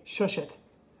 Okay, shush it.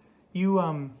 You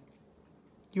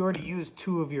already used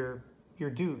 2 of your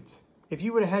dudes. If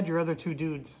you would have had your other 2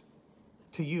 dudes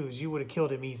to use, you would have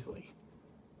killed him easily.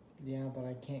 Yeah, but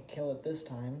I can't kill it this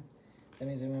time. That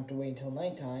means I'm going to have to wait until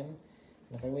nighttime.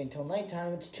 And if I wait until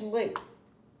nighttime, it's too late.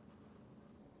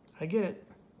 I get it.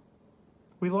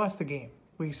 We lost the game.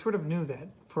 We sort of knew that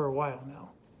for a while now.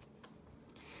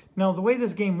 Now, the way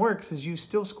this game works is you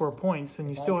still score points, and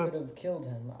you still If I could have killed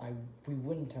him, we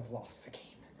wouldn't have lost the game.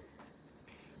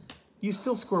 You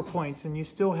still score points, and you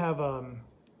still have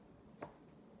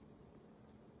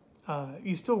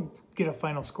you still get a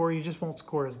final score. You just won't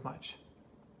score as much.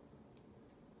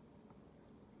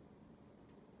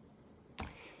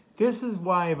 This is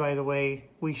why, by the way,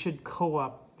 we should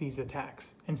co-op these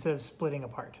attacks instead of splitting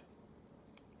apart.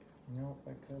 Nope,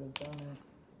 I could have done it.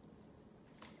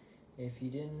 If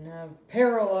you didn't have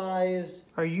paralyze.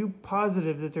 Are you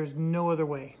positive that there's no other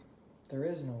way? There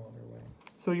is no other way.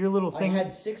 So your little thing... I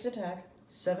had 6 attack,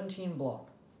 17 block.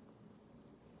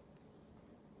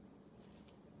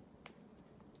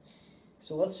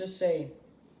 So let's just say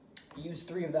use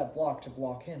 3 of that block to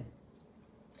block him.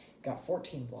 Got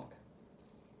 14 block.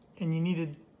 And you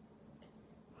needed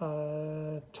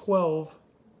 12.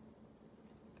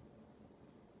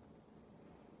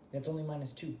 That's only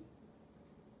 -2.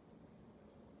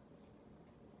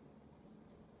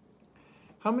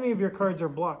 How many of your cards are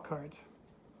block cards?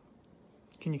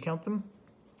 Can you count them?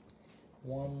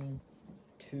 1,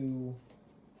 2,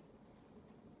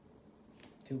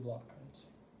 2 block cards.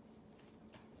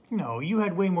 No, you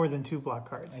had way more than 2 block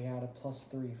cards. I got a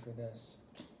 +3 for this.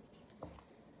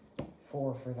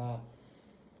 4 for that.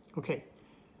 Okay.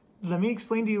 Let me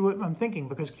explain to you what I'm thinking,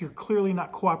 because you're clearly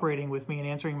not cooperating with me and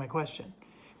answering my question.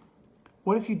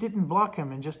 What if you didn't block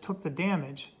him and just took the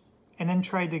damage and then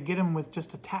tried to get him with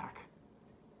just attack?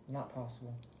 Not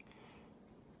possible.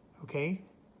 Okay.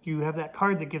 You have that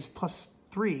card that gives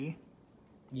 +3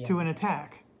 to an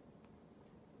attack.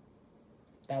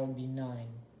 That would be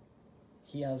 9.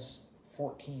 He has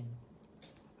 14.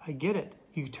 I get it.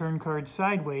 You turn cards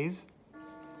sideways.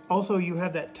 Also, you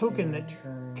have that token that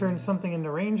turns something into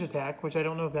range attack, which I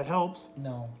don't know if that helps.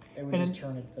 No, it would just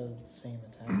turn it the same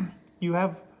attack. You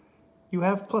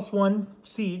have +1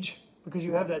 siege because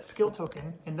you have that skill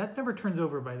token, and that never turns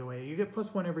over, by the way. You get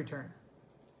 +1 every turn.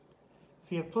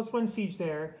 So you have +1 siege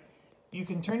there. You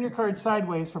can turn your card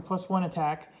sideways for +1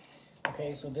 attack.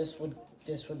 Okay, so this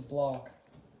would block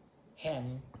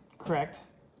him. Correct.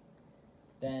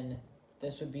 Then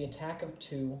this would be attack of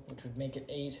 2, which would make it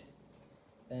 8.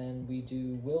 Then we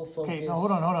do will focus. Okay, now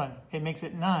hold on. It makes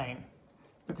it 9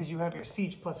 because you have your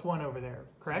siege +1 over there,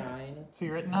 correct? 9. So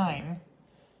you're at 9.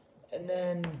 And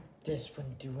then this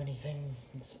wouldn't do anything.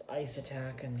 It's ice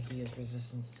attack, and he has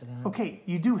resistance to that. Okay,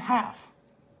 you do half.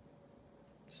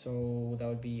 So that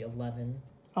would be 11.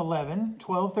 11,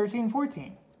 12, 13,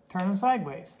 14. Turn them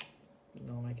sideways.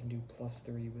 No, I can do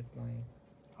 +3 with my...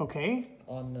 Okay.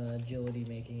 On the agility,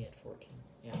 making it 14.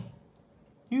 Yeah.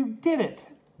 You did it.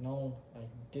 No, I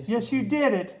disagree. Yes, you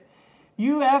did it.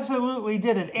 You absolutely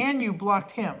did it. And you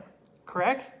blocked him,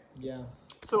 correct? Yeah.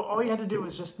 So all you had to do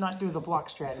was just not do the block How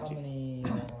strategy. many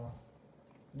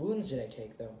wounds did I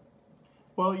take, though?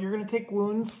 Well, you're going to take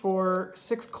wounds for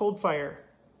 6 cold fire.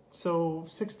 So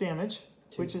 6 damage,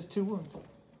 2. which is 2 wounds.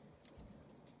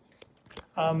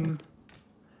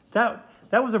 That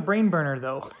was a brain burner,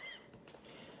 though.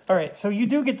 All right, so you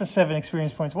do get the 7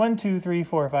 experience points. 1, 2, 3,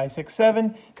 4, 5, 6,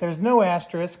 7. There's no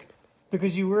asterisk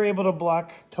because you were able to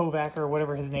block Tovak or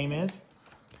whatever his name is.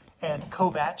 And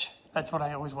Kovac, that's what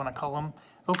I always want to call him.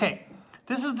 Okay,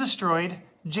 this is destroyed.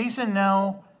 Jason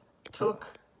now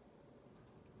took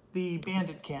the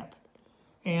bandit camp.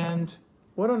 And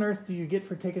what on earth do you get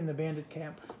for taking the bandit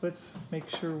camp? Let's make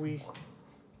sure we...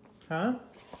 Huh?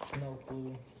 No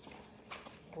clue.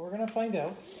 We're going to find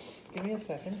out. Give me a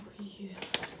second.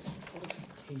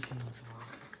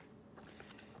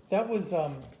 That was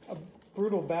a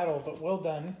brutal battle, but well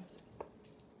done.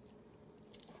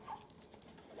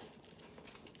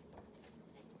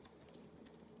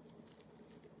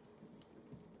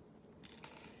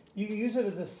 You can use it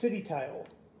as a city tile.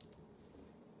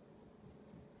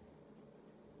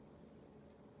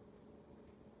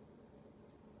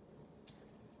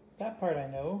 That part I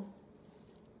know.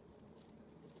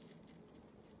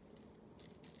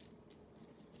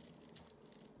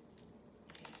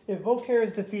 If Volcair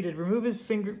is defeated, remove his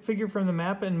figure from the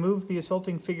map and move the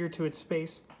assaulting figure to its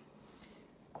space.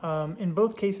 In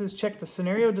both cases, check the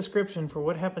scenario description for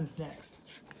what happens next.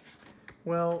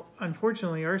 Well,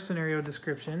 unfortunately, our scenario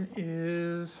description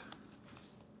is...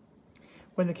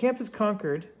 When the camp is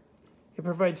conquered, it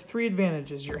provides 3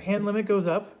 advantages. Your hand limit goes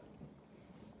up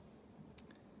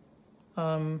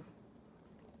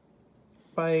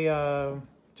by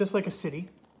just like a city.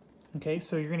 Okay,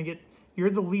 so you're going to get... You're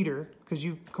the leader because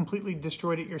you completely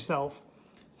destroyed it yourself.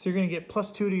 So you're going to get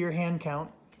 +2 to your hand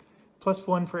count,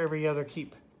 +1 for every other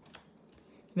keep.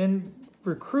 And then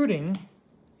recruiting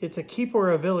It's a keep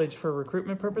or a village for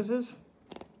recruitment purposes.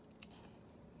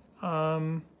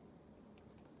 And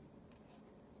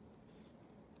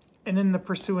then the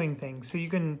pursuing thing, so you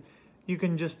can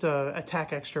just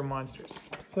attack extra monsters.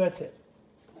 So that's it.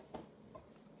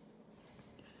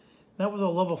 That was a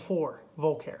level 4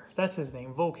 Volcare. That's his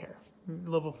name, Volcare.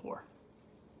 Level 4.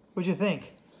 What'd you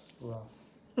think? It's rough.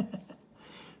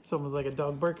 It's almost like a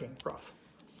dog barking. Rough.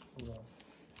 Rough.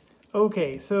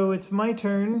 Okay, so it's my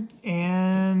turn,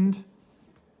 and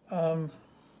my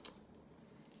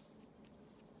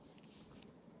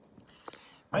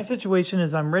situation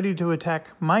is I'm ready to attack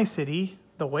my city,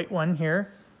 the white one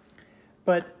here,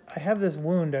 but I have this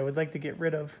wound I would like to get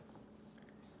rid of,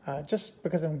 just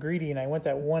because I'm greedy and I want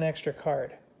that one extra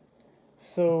card.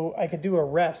 So I could do a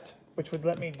rest, which would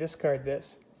let me discard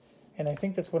this, and I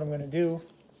think that's what I'm going to do.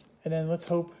 And then let's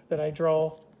hope that I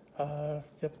draw.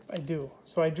 Yep, I do.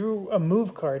 So I drew a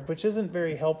move card, which isn't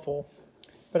very helpful,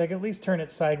 but I can at least turn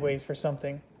it sideways for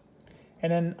something.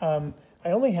 And then I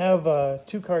only have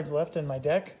 2 cards left in my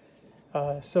deck,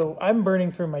 so I'm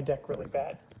burning through my deck really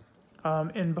bad.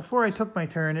 And before I took my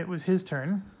turn, it was his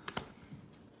turn.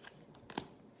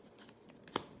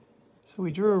 So we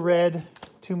drew a red,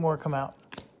 2 more come out.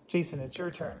 Jason, it's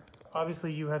your turn.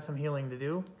 Obviously, you have some healing to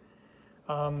do.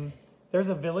 There's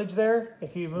a village there.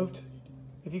 If you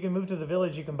can move to the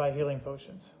village, you can buy healing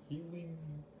potions. Healing.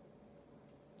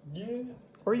 Yeah.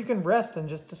 Or you can rest and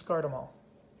just discard them all.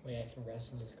 Wait, I can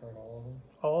rest and discard all of them?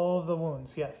 All of the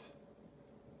wounds, yes.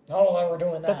 Oh, then we're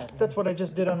doing that. That's what I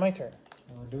just did on my turn.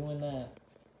 We're doing that.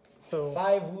 So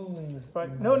 5 wounds.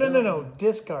 No.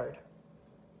 Discard.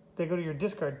 They go to your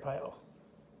discard pile.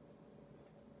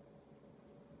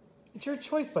 It's your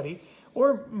choice, buddy.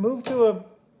 Or move to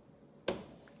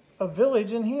a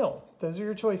village and heal. Those are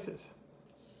your choices.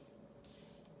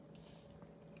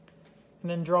 And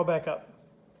then draw back up.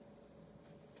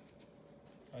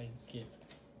 I get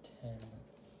 10.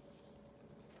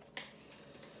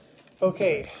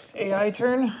 Okay, AI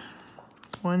turn.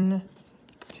 1,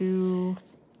 2,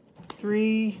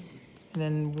 3, and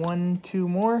then 1, 2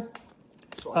 more.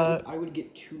 So I would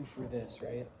get 2 for this,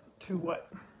 right? 2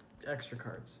 what? Extra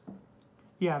cards.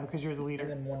 Yeah, because you're the leader.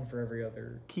 And then 1 for every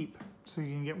other. Keep. So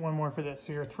you can get 1 more for this.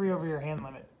 So you're 3 over your hand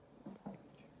limit.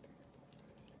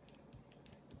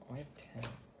 I have 10.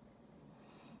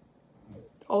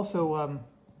 Also,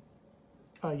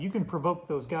 you can provoke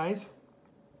those guys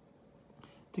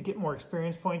to get more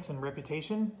experience points and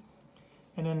reputation,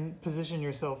 and then position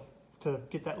yourself to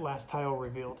get that last tile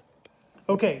revealed.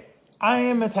 Okay, I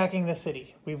am attacking the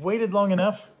city. We've waited long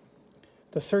enough.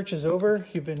 The search is over.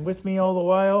 You've been with me all the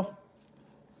while.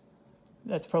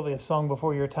 That's probably a song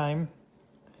before your time.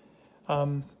 So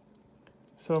I'm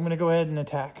going to go ahead and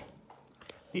attack.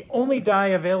 The only die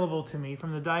available to me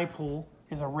from the die pool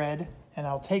is a red, and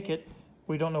I'll take it.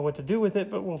 We don't know what to do with it,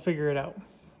 but we'll figure it out.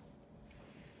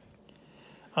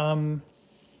 I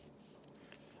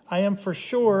am for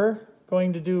sure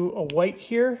going to do a white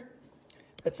here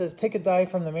that says take a die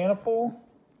from the mana pool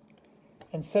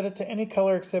and set it to any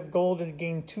color except gold and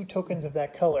gain 2 tokens of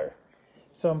that color.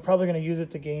 So I'm probably going to use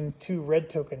it to gain 2 red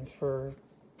tokens for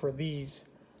these.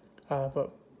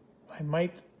 But I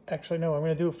might, actually no, I'm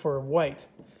going to do it for white.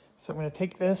 So I'm going to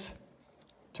take this,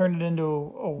 turn it into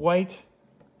a white,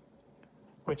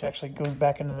 which actually goes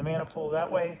back into the mana pool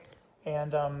that way.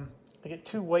 And I get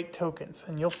 2 white tokens.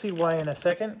 And you'll see why in a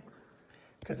second,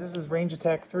 because this is range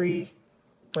attack 3,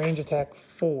 range attack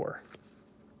 4.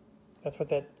 That's what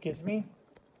that gives me.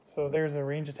 So there's a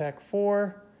range attack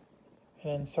 4.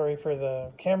 And then, sorry for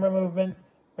the camera movement,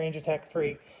 range attack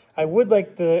 3. I would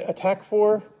like the attack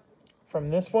 4 from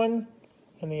this one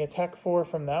and the attack 4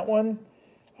 from that one.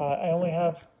 I only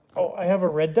have, I have a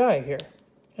red die here.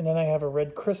 And then I have a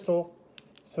red crystal.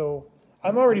 So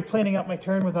I'm already planning out my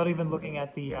turn without even looking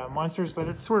at the monsters, but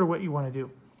it's sort of what you want to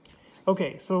do.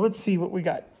 Okay, so let's see what we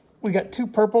got. We got 2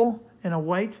 purple and a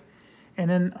white. And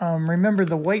then remember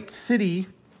the white city,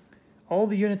 all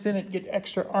the units in it get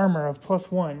extra armor of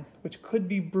 +1, which could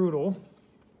be brutal.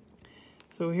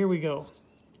 So here we go.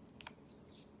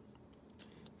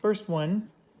 First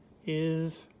one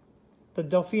is the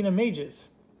Delphina Mages.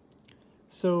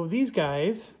 So these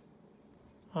guys,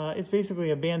 it's basically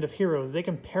a band of heroes. They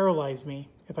can paralyze me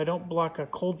if I don't block a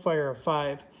cold fire of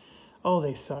 5. Oh,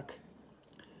 they suck.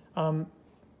 I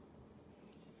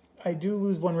do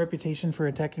lose 1 reputation for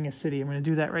attacking a city. I'm going to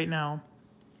do that right now.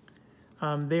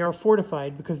 They are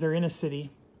fortified because they're in a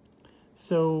city.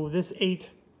 So this 8,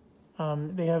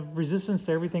 they have resistance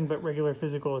to everything but regular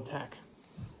physical attack.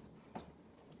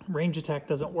 Range attack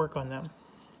doesn't work on them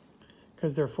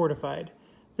because they're fortified.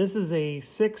 This is a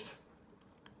 6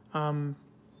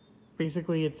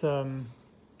 Basically, it's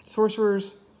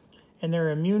sorcerers, and they're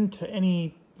immune to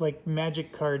any like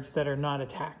magic cards that are not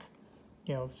attack.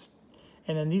 You know,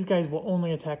 and then these guys will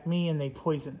only attack me, and they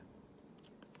poison.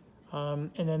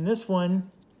 And then this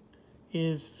one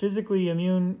is physically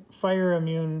immune, fire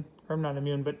immune, or not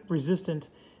immune, but resistant.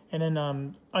 And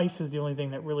then ice is the only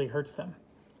thing that really hurts them.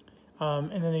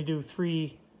 And then they do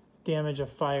 3 damage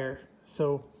of fire.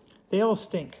 So they all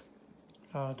stink,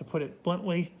 to put it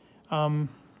bluntly. And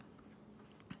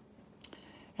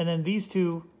then these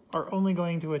 2 are only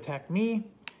going to attack me.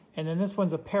 And then this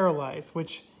one's a paralyze,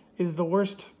 which is the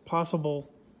worst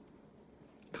possible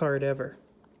card ever.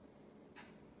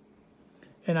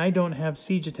 And I don't have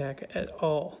siege attack at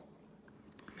all.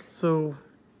 So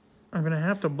I'm going to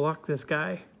have to block this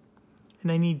guy.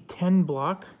 And I need 10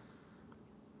 block.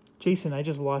 Jason, I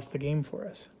just lost the game for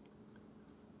us.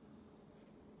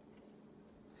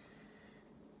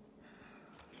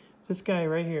 This guy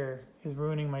right here is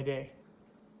ruining my day.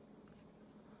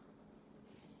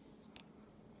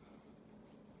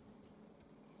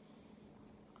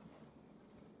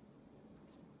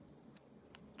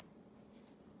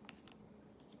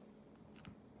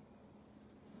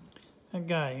 That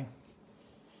guy,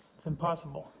 it's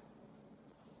impossible.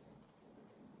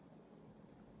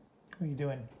 What are you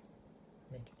doing?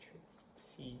 Making sure you can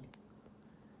see.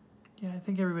 Yeah, I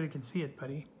think everybody can see it,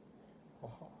 buddy.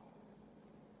 Oh.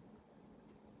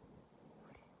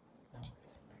 No,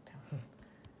 it's back down.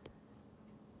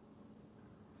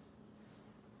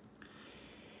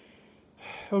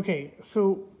 Okay,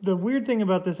 so the weird thing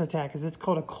about this attack is it's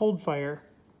called a cold fire.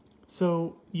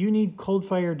 So you need cold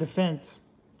fire defense,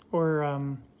 or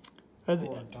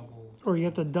you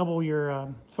have to double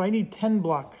your. So I need 10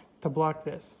 block to block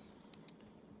this.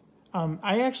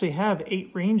 I actually have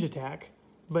 8 range attack,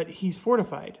 but he's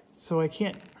fortified, so I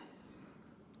can't. It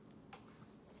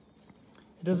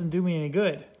doesn't do me any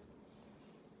good.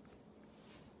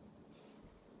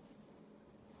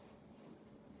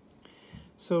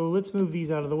 So let's move these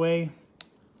out of the way,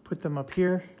 put them up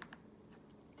here.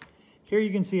 Here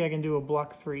you can see I can do a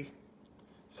block 3.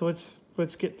 So let's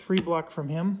get 3 block from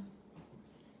him.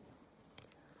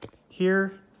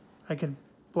 Here I can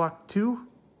block 2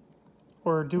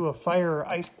 or do a fire or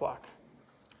ice block.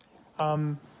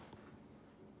 The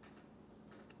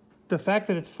fact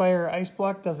that it's fire or ice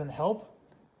block doesn't help,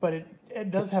 but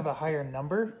it does have a higher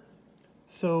number.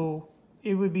 So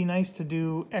it would be nice to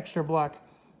do extra block.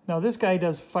 Now this guy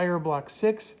does fire block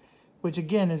 6, which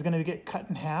again is going to get cut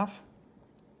in half.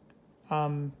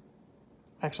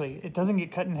 Actually, it doesn't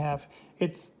get cut in half.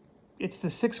 It's the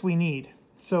 6 we need.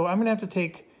 So I'm going to have to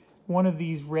take one of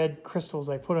these red crystals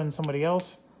I put on somebody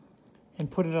else and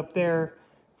put it up there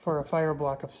for a fire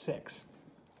block of 6.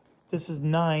 This is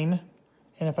 9,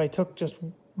 and if I took just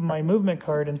my movement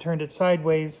card and turned it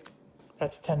sideways,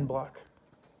 that's 10 block.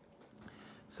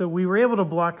 So we were able to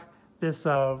block this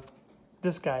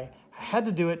this guy. I had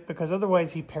to do it because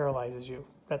otherwise he paralyzes you.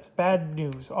 That's bad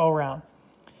news all around.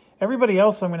 Everybody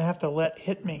else I'm going to have to let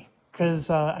hit me because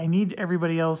I need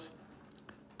everybody else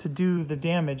to do the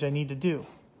damage I need to do.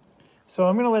 So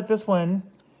I'm going to let this one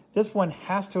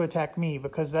has to attack me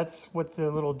because that's what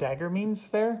the little dagger means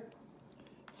there.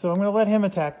 So I'm going to let him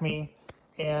attack me,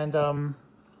 and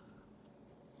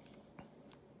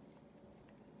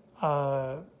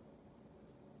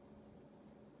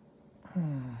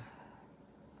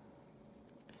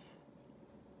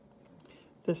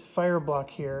this fire block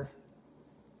here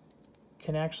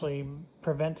can actually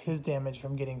prevent his damage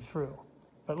from getting through.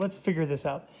 But let's figure this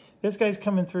out. This guy's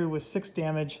coming through with 6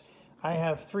 damage. I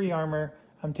have 3 armor.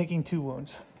 I'm taking 2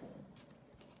 wounds.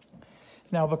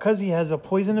 Now, because he has a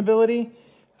poison ability,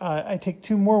 I take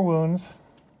 2 more wounds,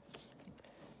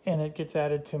 and it gets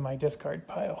added to my discard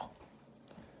pile.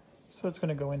 So it's going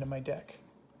to go into my deck.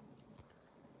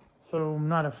 So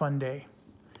not a fun day.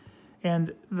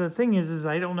 And the thing is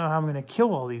I don't know how I'm going to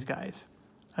kill all these guys.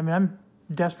 I mean, I'm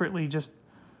desperately just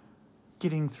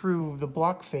getting through the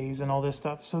block phase and all this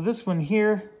stuff. So this one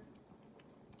here,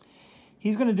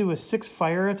 he's going to do a 6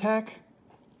 fire attack.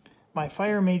 My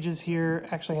fire mages here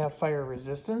actually have fire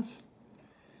resistance.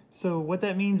 So what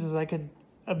that means is I could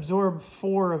absorb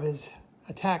 4 of his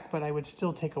attack, but I would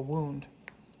still take a wound.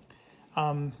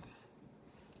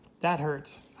 That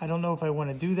hurts. I don't know if I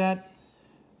want to do that.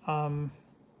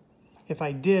 If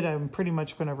I did, I'm pretty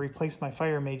much going to replace my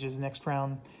fire mages next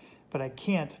round, but I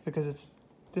can't because it's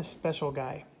this special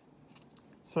guy.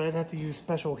 So I'd have to use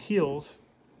special heals,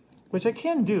 which I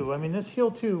can do. I mean, this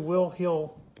heal 2 will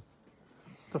heal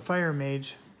the fire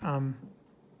mage.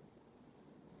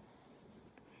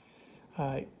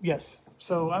 Yes.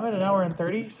 So I'm at 1 hour and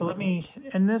 30, so let me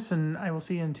end this and I will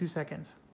see you in 2 seconds.